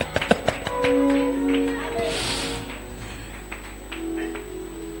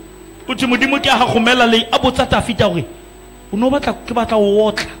 Uthi modimo ke ha khomela le abotsa Tafita hore o no batla ke batla o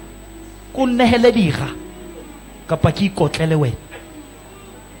otla ko nnehele dira kapa ke ikotlele wena.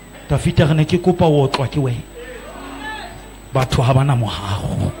 Tafita re ne ke kopa o otlwa ke wena. Batho ha bana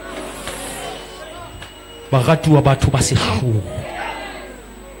mohago ba ratuwa batho ba sehloho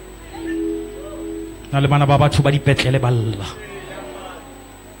na le bana ba batho ba dipetlele ba lla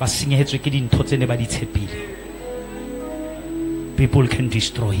ba senyehetswe ke dintho tsene ba di tshepile. People can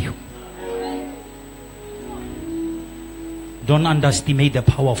destroy you. Don't underestimate the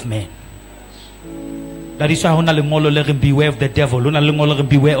power of man. That is why hona le ngolo le re beware of the devil, hona le ngolo re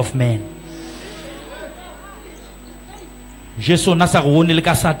beware of man. Jesu na sa go ne le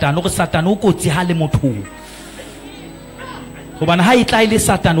ka Satan, o go Satan o kotsi ha le motho. Go bana ha e tla ile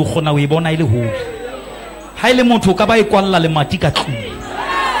Satan o gona o e bona ile ho. Ha ile motho ka ba e kwalla le mati ka tlung.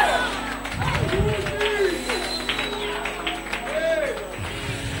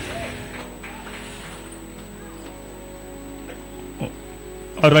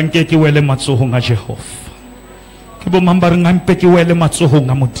 Aranke ke wele matsohong a Jehova. Ke bo mamba re ngampe ke wele matsohong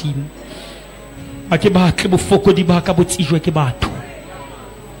a Modimo. A ke batle bofokodi ba ka botsijwe ke batho.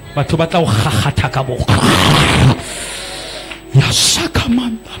 Batho ba tla o gagata ka bo. Ya saka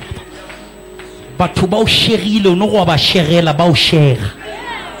mamba. Batho ba o sherile o no go ba sherela ba o shera.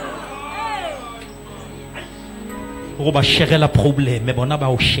 Go ba sherela probleme bona ba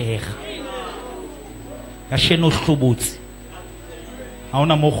o shera. Ya sheno hlobotsi. Ha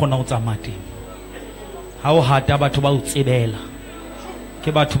ona mo khona o tsamate. Ha o hata batho ba o tsebela.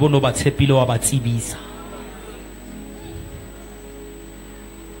 Ke batho bono ba tshepile wa ba tsibisa.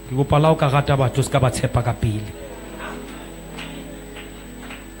 Ke go pala o ka rata batho ska ba tshepa ka pele.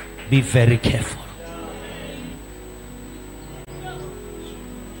 Be very careful.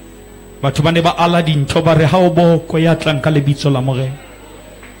 Batho ba ne ba ala dintho ba re ha o boko ya tlang ka lebitso la morena.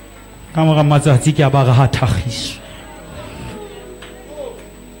 Ka mora matsatsi ke a ba re ha thagiso.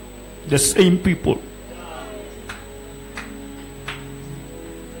 The same people.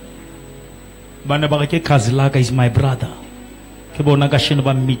 Bana ba ke Kazilaka is my brother. Ke bona ka sheno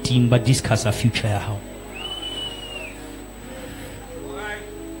ba meeting ba discuss a future ya hao.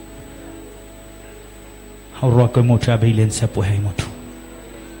 Ha ro ka motho a beile ntshepo ha motho.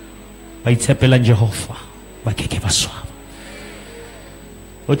 Ba itshepela Jehova ba ke ba swaba.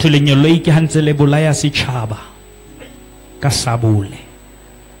 O thulenyolo ke hantse le bolaya setšhaba ka sabole.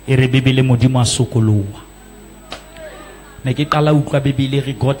 Ere bibele modimo a sokolowa. Ne ke qala utlwa bibele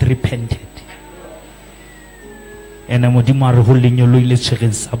re God repented. Ene modimo a re ho lenyolo ile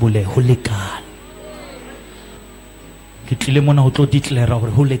tshwereng sa bole ho lekane. Ke tlile mona ho tlo declare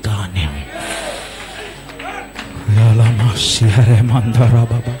hore ho lekane. Ya la masi re mandara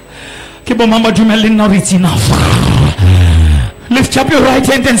baba. Ke bo mama dumelle nna re it's enough. Lift up your right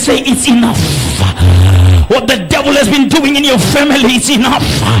hand and say it's enough. What the devil has been doing in your family is enough.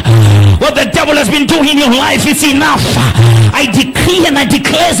 What the devil has been doing in your life is enough. I decree and I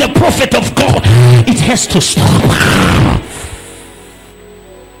declare as a prophet of God, it has to stop.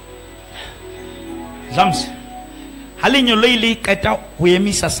 Zams, halinyo leili kata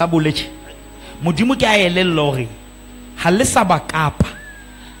huyemisa sabuleche. Modimo ke a elellore. Halesa bakapa.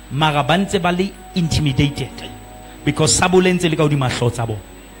 Marabantse bali intimidated because sabulentse le ka odima hlotsa bo.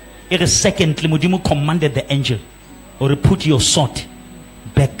 Ere secondly modimo commanded the angel or put your sword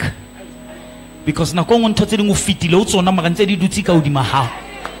back because na go ntho tse ding o fitile o tsona mara ntse di dutse ka odima ha.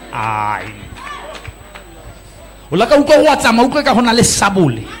 Ai. O la ka utlwa wa tsama utlwa ka hona le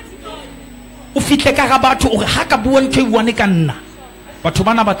sabole. O fitle ka ga batho o re ha ka bua ntho e buane ka nna. Batho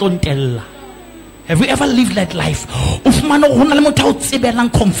bana ba tlontella. Have you ever lived that life? Ufumana go hona le motho o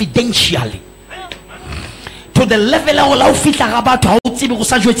tsebelang confidentially. To the level o la o fitla ga batho ha o tsebe go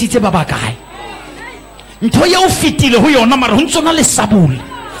sa jwetsitse ba ba kae. Ntho ya o fitile ho yona mara ho ntsona le sabole.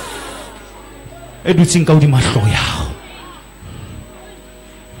 E dutseng ka odima hlo ya.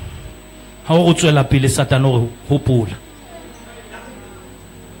 Ha o tswela pele Satan o hopola.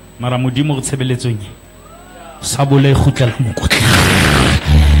 Mara modimo re tshebeletsong sabole e khutlela mokotla.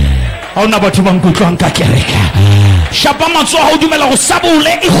 Ha ona batho ba nkutlwang ka kereke. Shapa matsoho ha o dumela go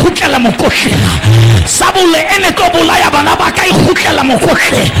sabole e khutlela mokotla. Sabole ene tlo bolaya bana ba ka e khutlela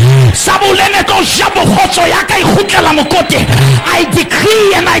mokotla. Sabole ene tlo jabo khotso ya ka e khutlela mokote. I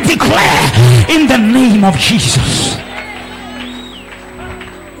decree and I declare in the name of Jesus.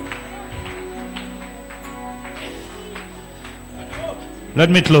 Let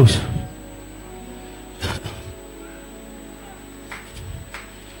me close.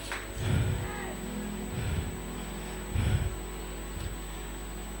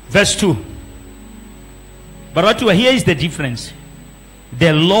 Verse 2. But here is the difference.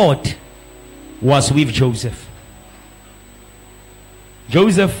 The Lord was with Joseph.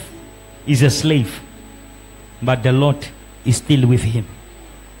 Joseph is a slave, but the Lord is still with him.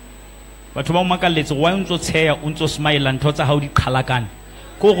 But why unto tshaya unto smile and thotsa how di khalakane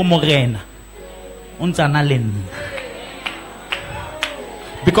ko go morena untsana len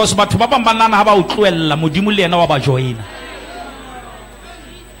because batho ba bang banana ha ba o tloella modimo le yena wa ba joina.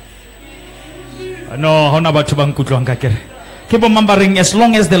 No, hona batho ba nkutlwang ka kere ke bo mambaring as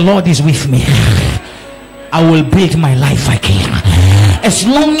long as the Lord is with me I will build my life again. As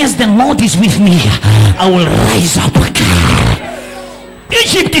long as the Lord is with me I will rise up again.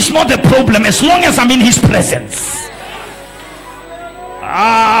 Egypt is not the problem as long as I'm in his presence.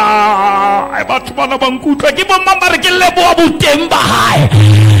 I batho bana ba nkutlwa ke bo mamare ke lebo bo temba hae.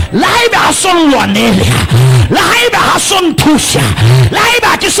 La ibe ha son lwanele. La ibe ha son thusha. La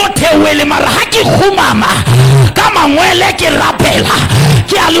ibe ke so thewele mara ha ke khumama. Ka mangwele ke rapela.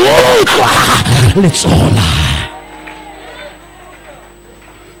 Ke a le utlwa le tsona.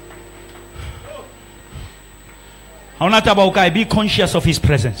 Be conscious of his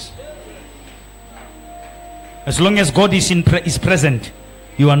presence. As long as God is present,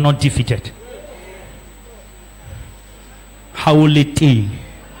 you are not defeated. Hauliti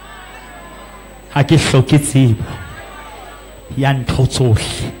Haki Shokitsi Yan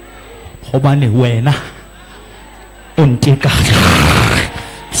Totsohi Hobane Wena Untika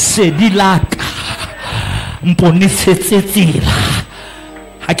Sedilaka Mponisetila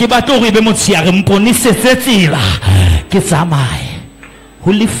Hakibatori Bemotsiare Mponisetila Kitsamai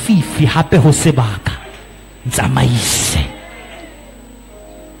Huli Fifi Hape Hosebaka Nzamaise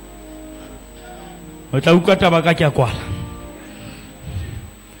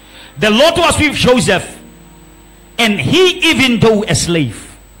The Lord was with Joseph, and he, even though a slave,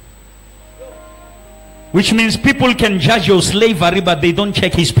 which means people can judge your slavery but they don't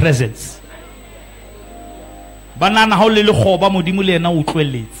check his presence. Banana holele khoba modimo le ena o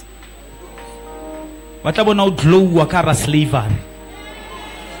tlweletse. Ba tla bona o glow ka ra slavery.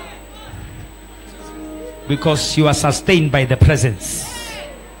 Because you are sustained by the presence.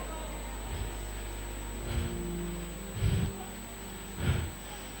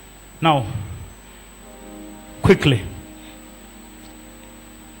 Now, quickly.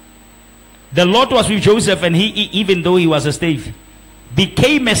 The Lord was with Joseph, and he, even though he was a slave,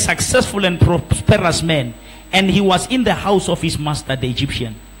 became a successful and prosperous man. And he was in the house of his master, the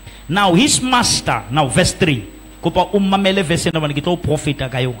Egyptian. Now, his master, now verse 3.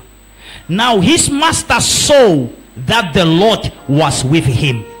 Now, his master saw that the Lord was with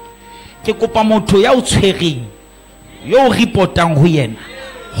him.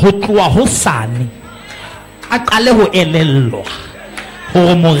 Hotloa hosane akale ho elellwa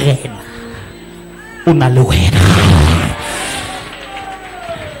ho morena o na le wena.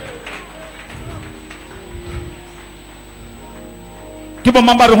 Ke bo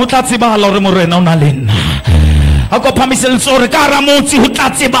mambare ho tla tsebahala hore morena o na le nna. Ha go phamisela tsore ka ra motsi ho tla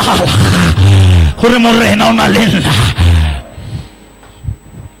tsebahala hore morena o na le nna.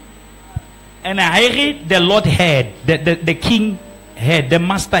 And I read the Lord heard, the king head, the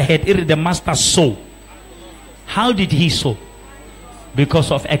master head, the master saw. How did he saw?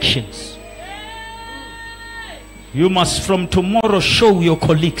 Because of actions. You must from tomorrow show your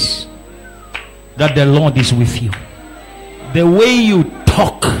colleagues that the Lord is with you. The way you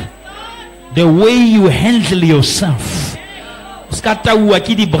talk, the way you handle yourself.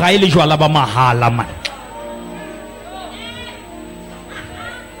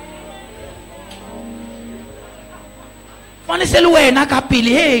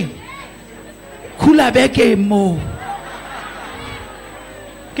 Hey, kula beke mo.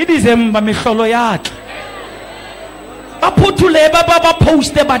 Kidizemba misholo yake. Baphutule baba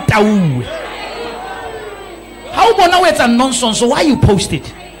post batau. How about now it's a nonsense, so why you post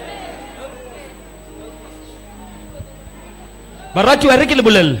it?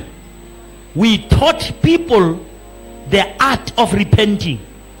 We taught people the art of repenting,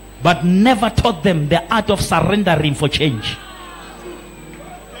 but never taught them the art of surrendering for change.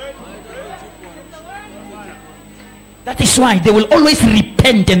 That is why they will always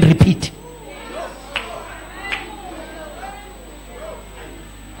repent and repeat.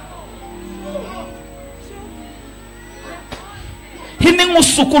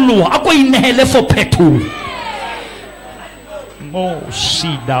 For petu.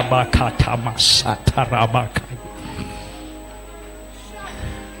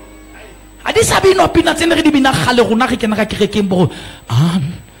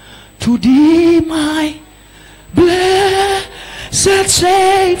 To thee, my blessed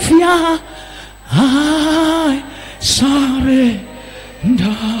Savior, I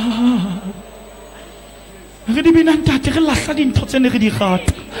surrender.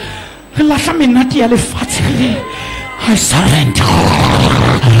 I surrender.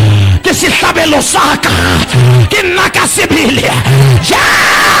 Que si sabe lo saca, que naca sibilia, ya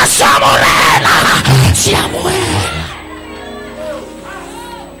Samuela, Samuel.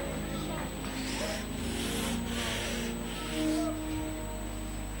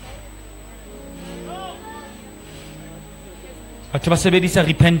 Tu vas saber dire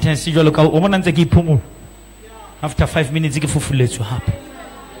repentance, si je le cas, au moment où tu es after 5 minutes, il faut fouler sur happen.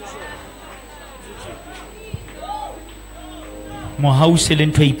 Mon house est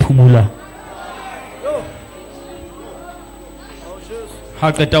l'entrée pumula.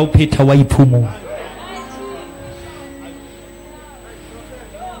 Hakata upeta wa ipumu.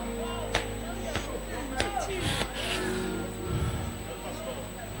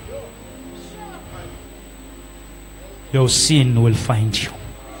 Your sin will find you.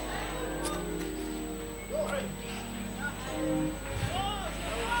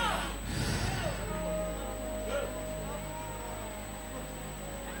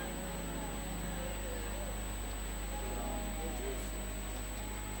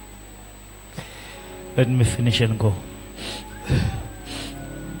 Let me finish and go.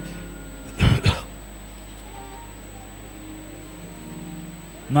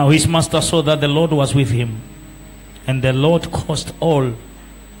 Now his master saw that the Lord was with him, and the Lord caused all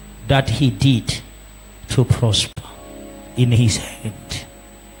that he did to prosper in his hand.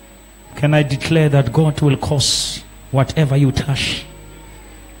 Can I declare that God will cause whatever you touch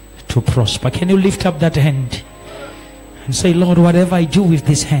to prosper? Can you lift up that hand and say, Lord, whatever I do with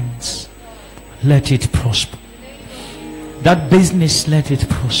these hands, let it prosper. That business, let it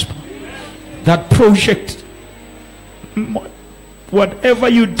prosper. That project, whatever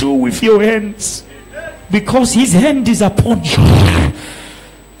you do with your hands, because his hand is upon you,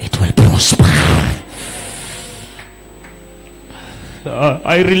 it will prosper.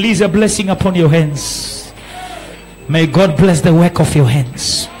 I release a blessing upon your hands. May God bless the work of your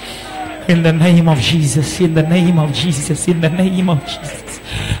hands. In the name of Jesus, in the name of Jesus, in the name of Jesus.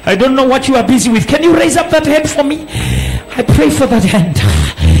 I don't know what you are busy with. Can you raise up that hand for me? I pray for that hand.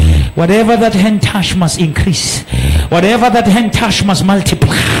 Whatever that hand touch must increase. Whatever that hand touch must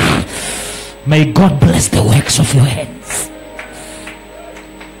multiply. May God bless the works of your hands.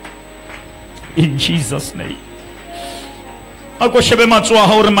 In Jesus' name. My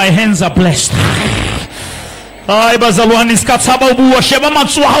hands are blessed. My hands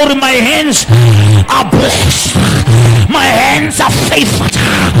are blessed. My hands are favored.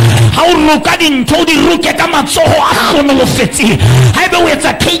 How Rukadin told the Ruke Kamatsoho Akhronolofeti. I will wait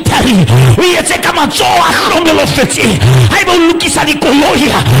a catering. We take Kamatsoho Akhronolofeti. I will look at the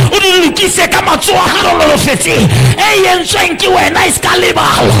Koloya. Uri Lukise Kamatsoho Akhronolofeti. Hey, and thank you, a nice caliber.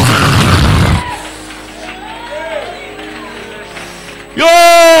 Yo,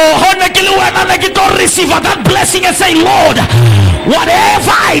 don't receive that blessing and say, Lord,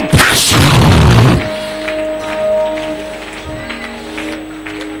 whatever I touch,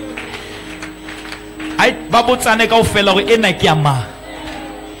 I babutsane ka ofela go ena ke ama.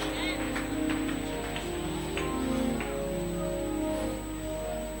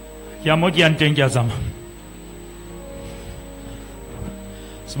 Ya mo ke anteng ke a zama.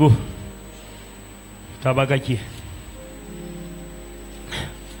 Sbu. Tabakaki.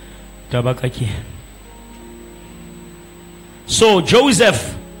 Tabakaki. So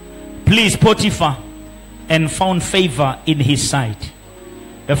Joseph pleased Potiphar and found favor in his sight.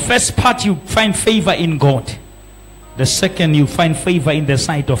 The first part, you find favor in God. The second, you find favor in the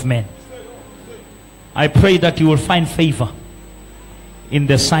sight of men. I pray that you will find favor in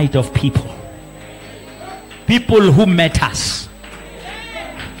the sight of people. People who met us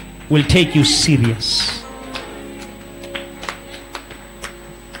will take you serious.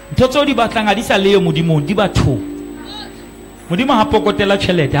 Toto di batanga di sa leo mudimo di batu. Mudimo hapokotela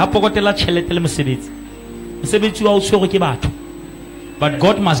chelete le mosebetsi. Mosebetsi wa o tshwere ke batho. But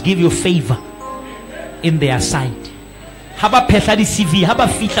God must give you favor in their sight. Haba phehla di CV, haba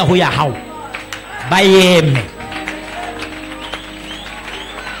fihla ho ya hao. Ba yeme.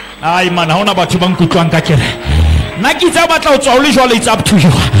 Ai man, ha ona batho ba nkutlwang ka kere. Nna ke tsa batla o tswa o le jwale, it's up to you.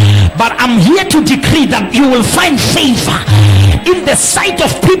 But I'm here to decree that you will find favor in the sight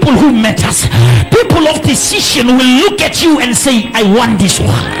of people who met us. People of decision will look at you and say, I want this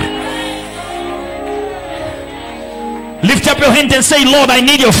one. Lift up your hand and say, Lord, I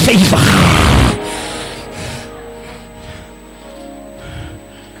need your favor.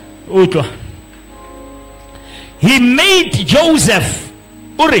 He made Joseph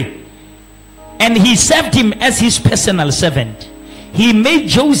Uri, and he served him as his personal servant. He made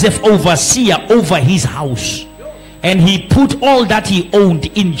Joseph overseer over his house, and he put all that he owned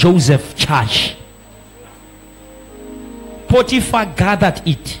in Joseph's charge. Potiphar gathered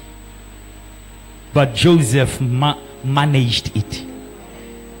it, but Joseph managed it.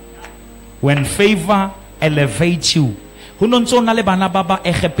 When favor elevates you, hunontsona le bana baba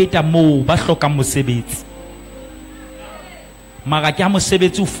egepeta mo ba hloka mosebetsi. Mara ke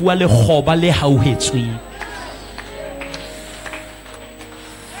mosebetsi o fuwa le khoba le hauhetswe.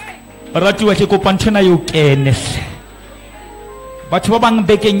 Rati wa ke kopantshena yo kene. Batho ba bang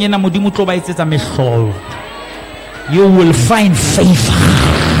bekeng ena modimo tlo ba etsetsa mehlolo. You will find favor.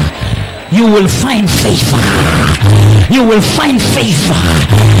 You will find favor. You will find favor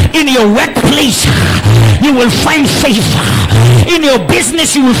in your workplace. You will find favor in your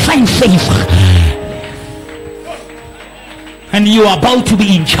business. You will find favor, and you are about to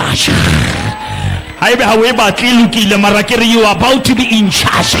be in charge. You are about to be in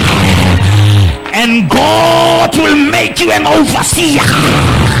charge, and God will make you an overseer.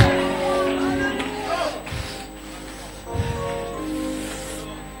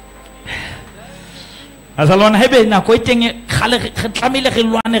 As alone hebe na ko itenge khale tlamile re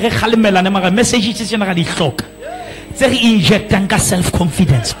lwane re khalemelane mara message tse tsena ga di hloka tse re injectang ka self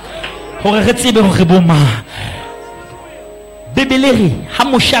confidence hore re tsebe hore boma bebelere ha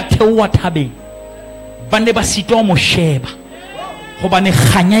moshate wa thabeng bane ba sito mo sheba go bane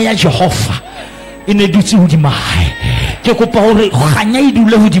khanya ya Jehova ine dutse hodima hae ke kopa hore khanya e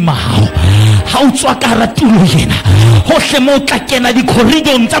dule hodima hao ha o tswa ka ratulo yena hohle mo tla kena di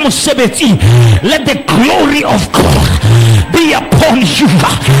corridor tsa mosebetsi. Let the glory of God be upon you.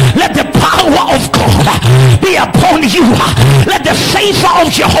 Let the power of God be upon you. Let the favor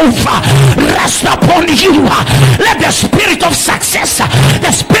of Jehovah rest upon you. Let the spirit of success,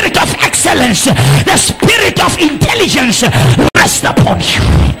 the spirit of excellence, the spirit of intelligence rest upon you.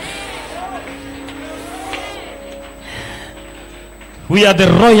 We are the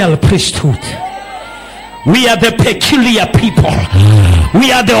royal priesthood. We are the peculiar people.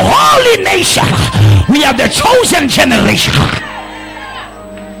 We are the holy nation. We are the chosen generation.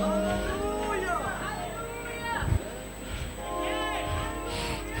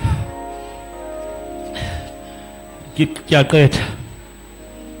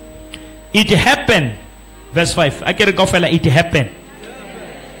 It happened. Verse 5. I can go for it happened.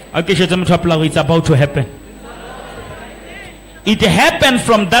 Okay, it's about to happen. It happened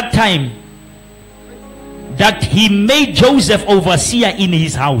from that time that he made Joseph overseer in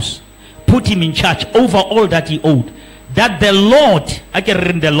his house, put him in charge over all that he owed. That the Lord, I can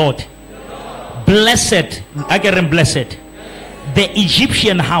read the Lord, blessed, I can read blessed, the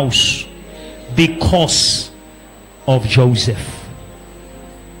Egyptian house because of Joseph.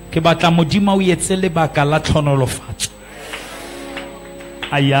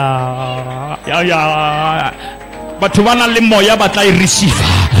 But to one moya but I receive.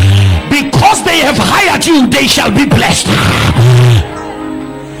 Because they have hired you, they shall be blessed.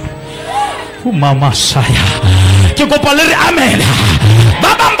 Mama Saya. Amen.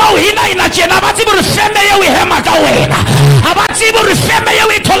 Babamba hina inachena batibu rufeme yewe hema kawena. Abatibu rufeme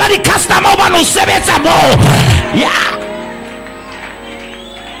yewe tolani kasta moba no sebeta mo. Yeah.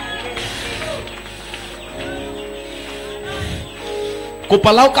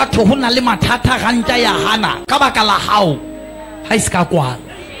 kopa la o ka tho hona le mathata ganta ya hana ka baka la hao ha iska kwala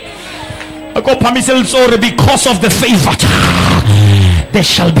go pamisel tsore because of the favor there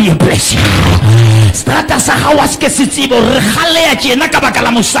shall be a blessing. Strata sa hawas ke sitsibo re khale ya tjena ka baka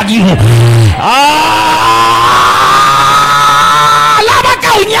la mosadimo la baka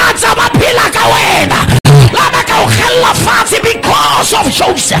o nyatsa ba phela ka wena la baka o khella fatse because of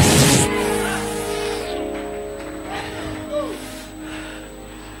Joseph.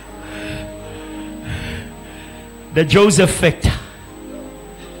 The Joseph factor.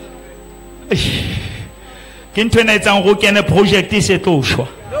 Ke ntwe na etsang go kene project e se tlo shwa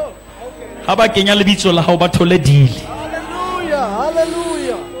ha ba kenya lebitso la hao ba thole deal. Hallelujah,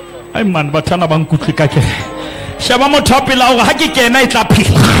 hallelujah. Ai man bathana ba nkutli ka ke shaba motho a pela gore ha ke kena e tla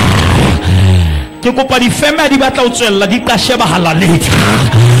phela ke kopa di fema di batla o tswella di qashe ba halaledi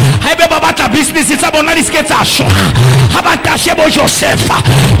ha be ba batla business tsa bona di ske tsa shwa ha ba tashe bo Joseph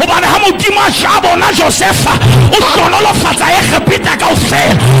hobane ha modimo a shwa bona Joseph o hlonolofatsa e khapita ka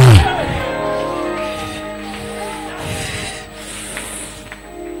ofela.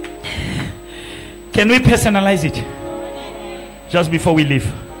 Can we personalize it just before we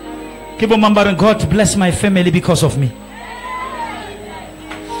leave? Keep remembering, God bless my family because of me.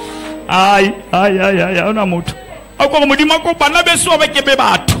 Ay ona motho a go modimo go bana beso ba ke be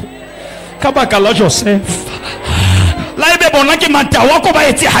batho ka baka la Joseph la ebe bona ke matawa go ba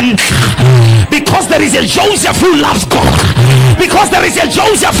etse hantle because there is a Joseph who loves God, because there is a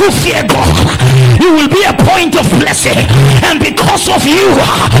Joseph who fears God. You will be a point of blessing, and because of you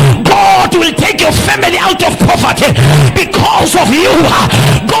God will take your family out of poverty. Because of you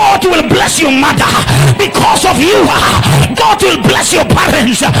God will bless your mother. Because of you God will bless your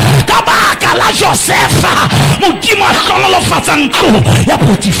parents. Kabaka la Joseph modimo a hlonolofatsa ntlo ya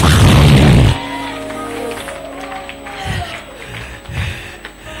Potiphar.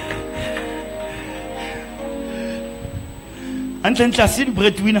 Antle ntla se di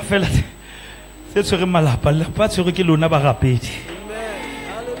breadwinner fela se tshwere malapa ba tshwere ke lona ba rapedi.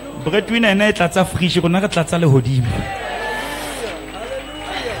 Breadwinner ena e tlatsa fridge rona re tlatsa le hodimo.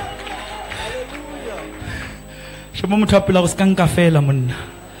 Shemo motho a pela go ska nka fela monna.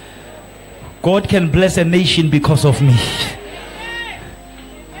 God can bless a nation because of me.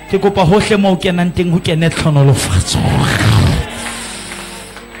 Ke kopa hohle mo kenang teng ho kene tlhonolofatso.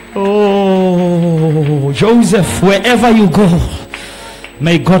 Oh, Joseph, wherever you go,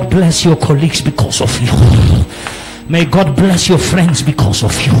 may God bless your colleagues because of you. May God bless your friends because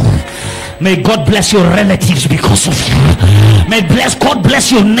of you. May God bless your relatives because of you. May God bless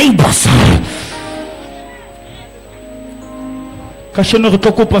your neighbors. Kasheno re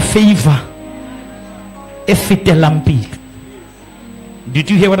tlo kopa favor e fetelang pele. Did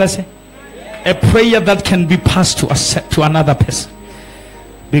you hear what I said? A prayer that can be passed to another person.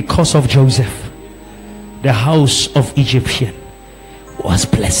 Because of Joseph, the house of Egyptian was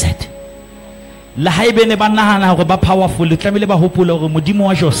blessed. La haebe ne ba nahana hore ba powerful tlamile ba hopola hore modimo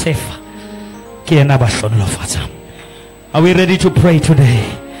wa Joseph ke yena ba hlonolofatsa. Are we ready to pray today?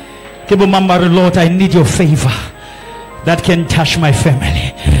 Ke bo mama Lord, I need your favor that can touch my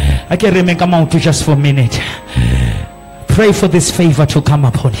family. I can remember come out just for a minute. Pray for this favor to come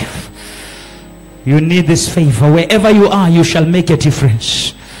upon you. You need this favor. Wherever you are, you shall make a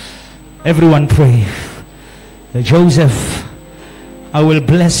difference. Everyone pray. Joseph, I will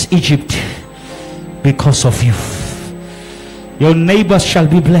bless Egypt because of you. Your neighbors shall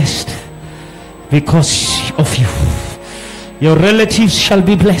be blessed because of you. Your relatives shall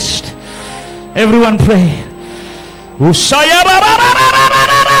be blessed. Everyone pray.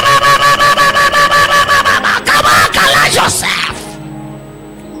 Joseph.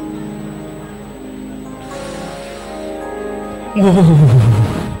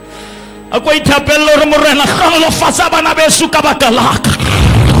 Ako itapelo re morena khalo fasa bana besu ka bakalaka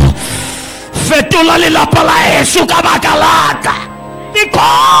fetola le lapa la Yesu ka bakalaka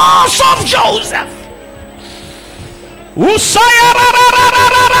because of Joseph. Usaya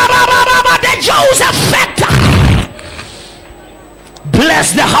the Joseph factor.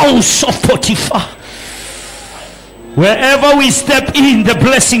 Bless the house of Potiphar. Wherever we step in, the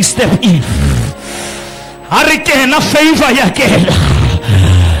blessing step in. Arikena favor yakela.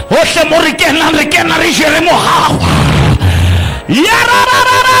 Ohle morikena rekena rijere mohao.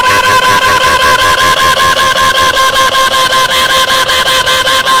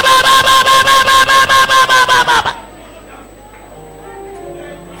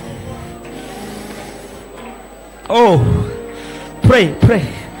 Oh, pray.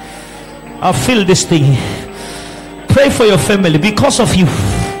 I feel this thing. Pray for your family. Because of you,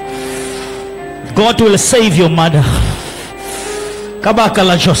 God will save your mother.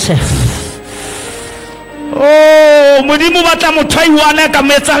 Kabakala Joseph. Oh, Mudimu bata motaiwane ka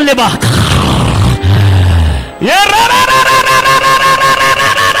metsa lebaka.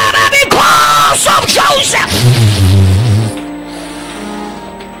 Because of Joseph.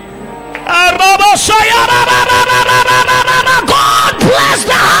 God bless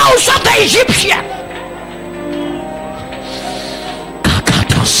the house of the Egyptian.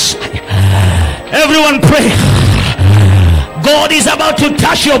 Everyone pray. God is about to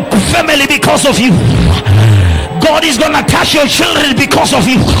touch your family because of you. God is going to touch your children because of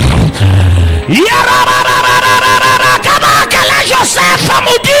you.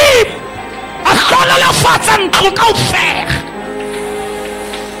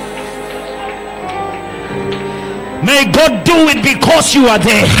 May God do it because you are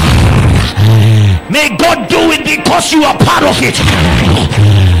there. May God do it because you are part of it.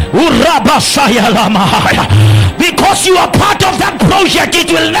 Because you are part of that project, it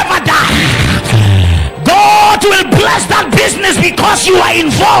will never die. God will bless that business because you are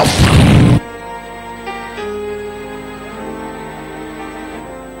involved.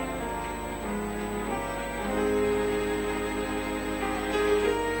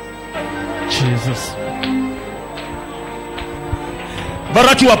 Jesus.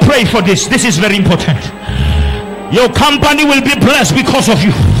 But you are praying for this. This is very important. Your company will be blessed because of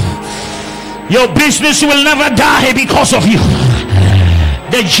you. Your business will never die because of you.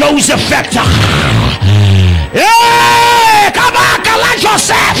 The Joseph factor. Hey, come back,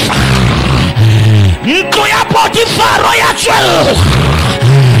 Joseph. Ntoya Potifar ya chwelo.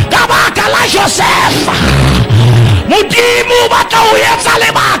 Come back, Joseph. Mudimu bata uyetsa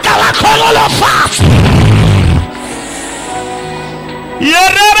lebaka la kololo fast.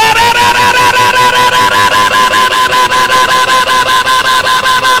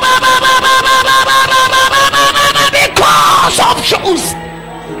 Because of Joseph.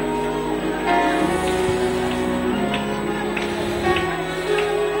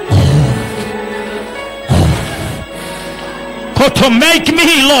 To make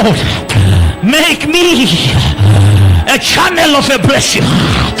me, Lord, make me a channel of a blessing.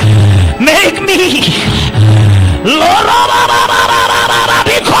 Make me, Lord,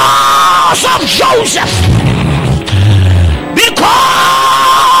 because of Joseph.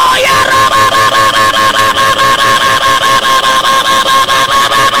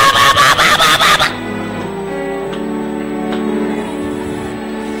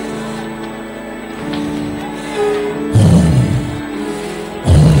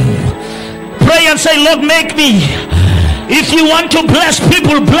 Pray and say, Lord, make me. If you want to bless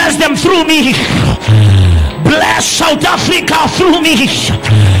people, bless them through me. Bless South Africa through me.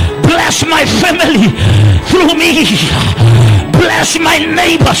 Bless my family through me. Bless my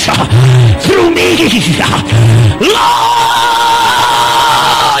neighbors through me. Lord,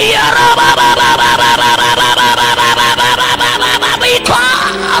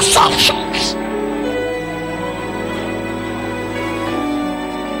 because of Jesus.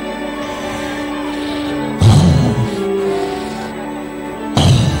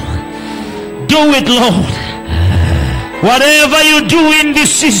 Do it, Lord. Whatever you do in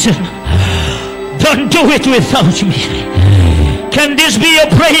this season, don't do it without me. Can this be your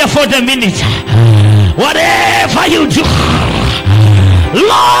prayer for the minute? Whatever you do,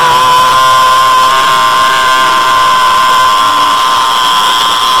 Lord,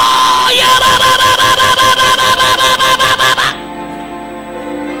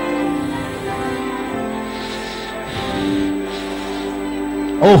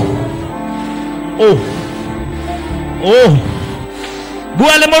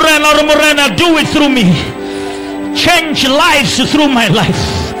 Buale Morena, do it through me. Change lives through my life.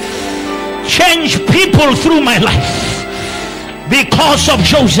 Change people through my life. Because of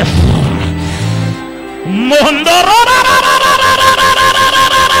Joseph.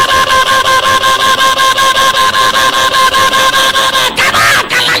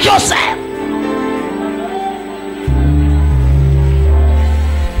 Joseph.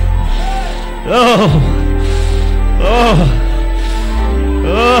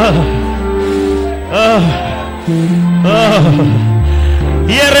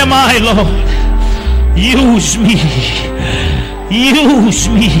 Here am I, Lord. Use me. Use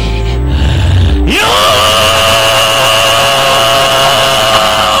me.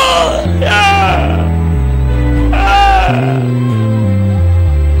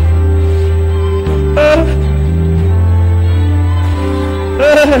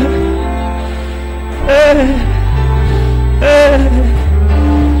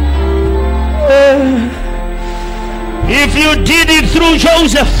 If you did it through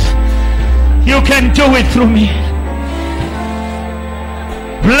Joseph, you can do it through me.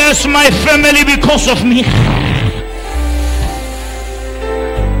 Bless my family because of me.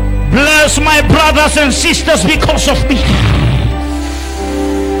 Bless my brothers and sisters because of me.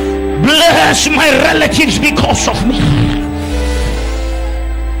 Bless my relatives because of me.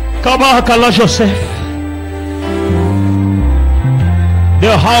 Kabakala Joseph.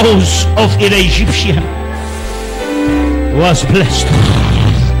 The house of the Egyptian was blessed.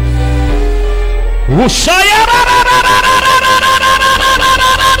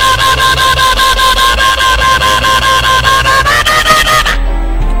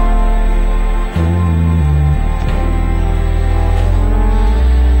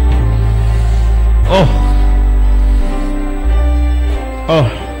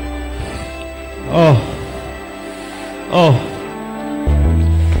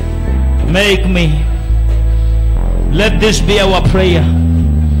 Make me, let this be our prayer,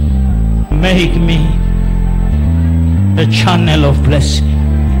 make me a channel of blessing.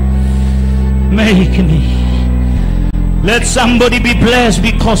 Make me, let somebody be blessed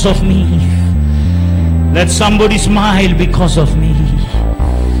because of me. Let somebody smile because of me.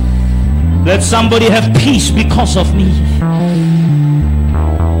 Let somebody have peace because of me.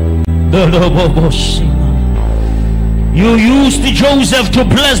 You used Joseph to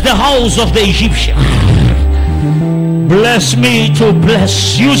bless the house of the Egyptian. Bless me to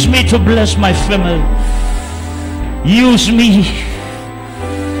bless. Use me to bless my family. Use me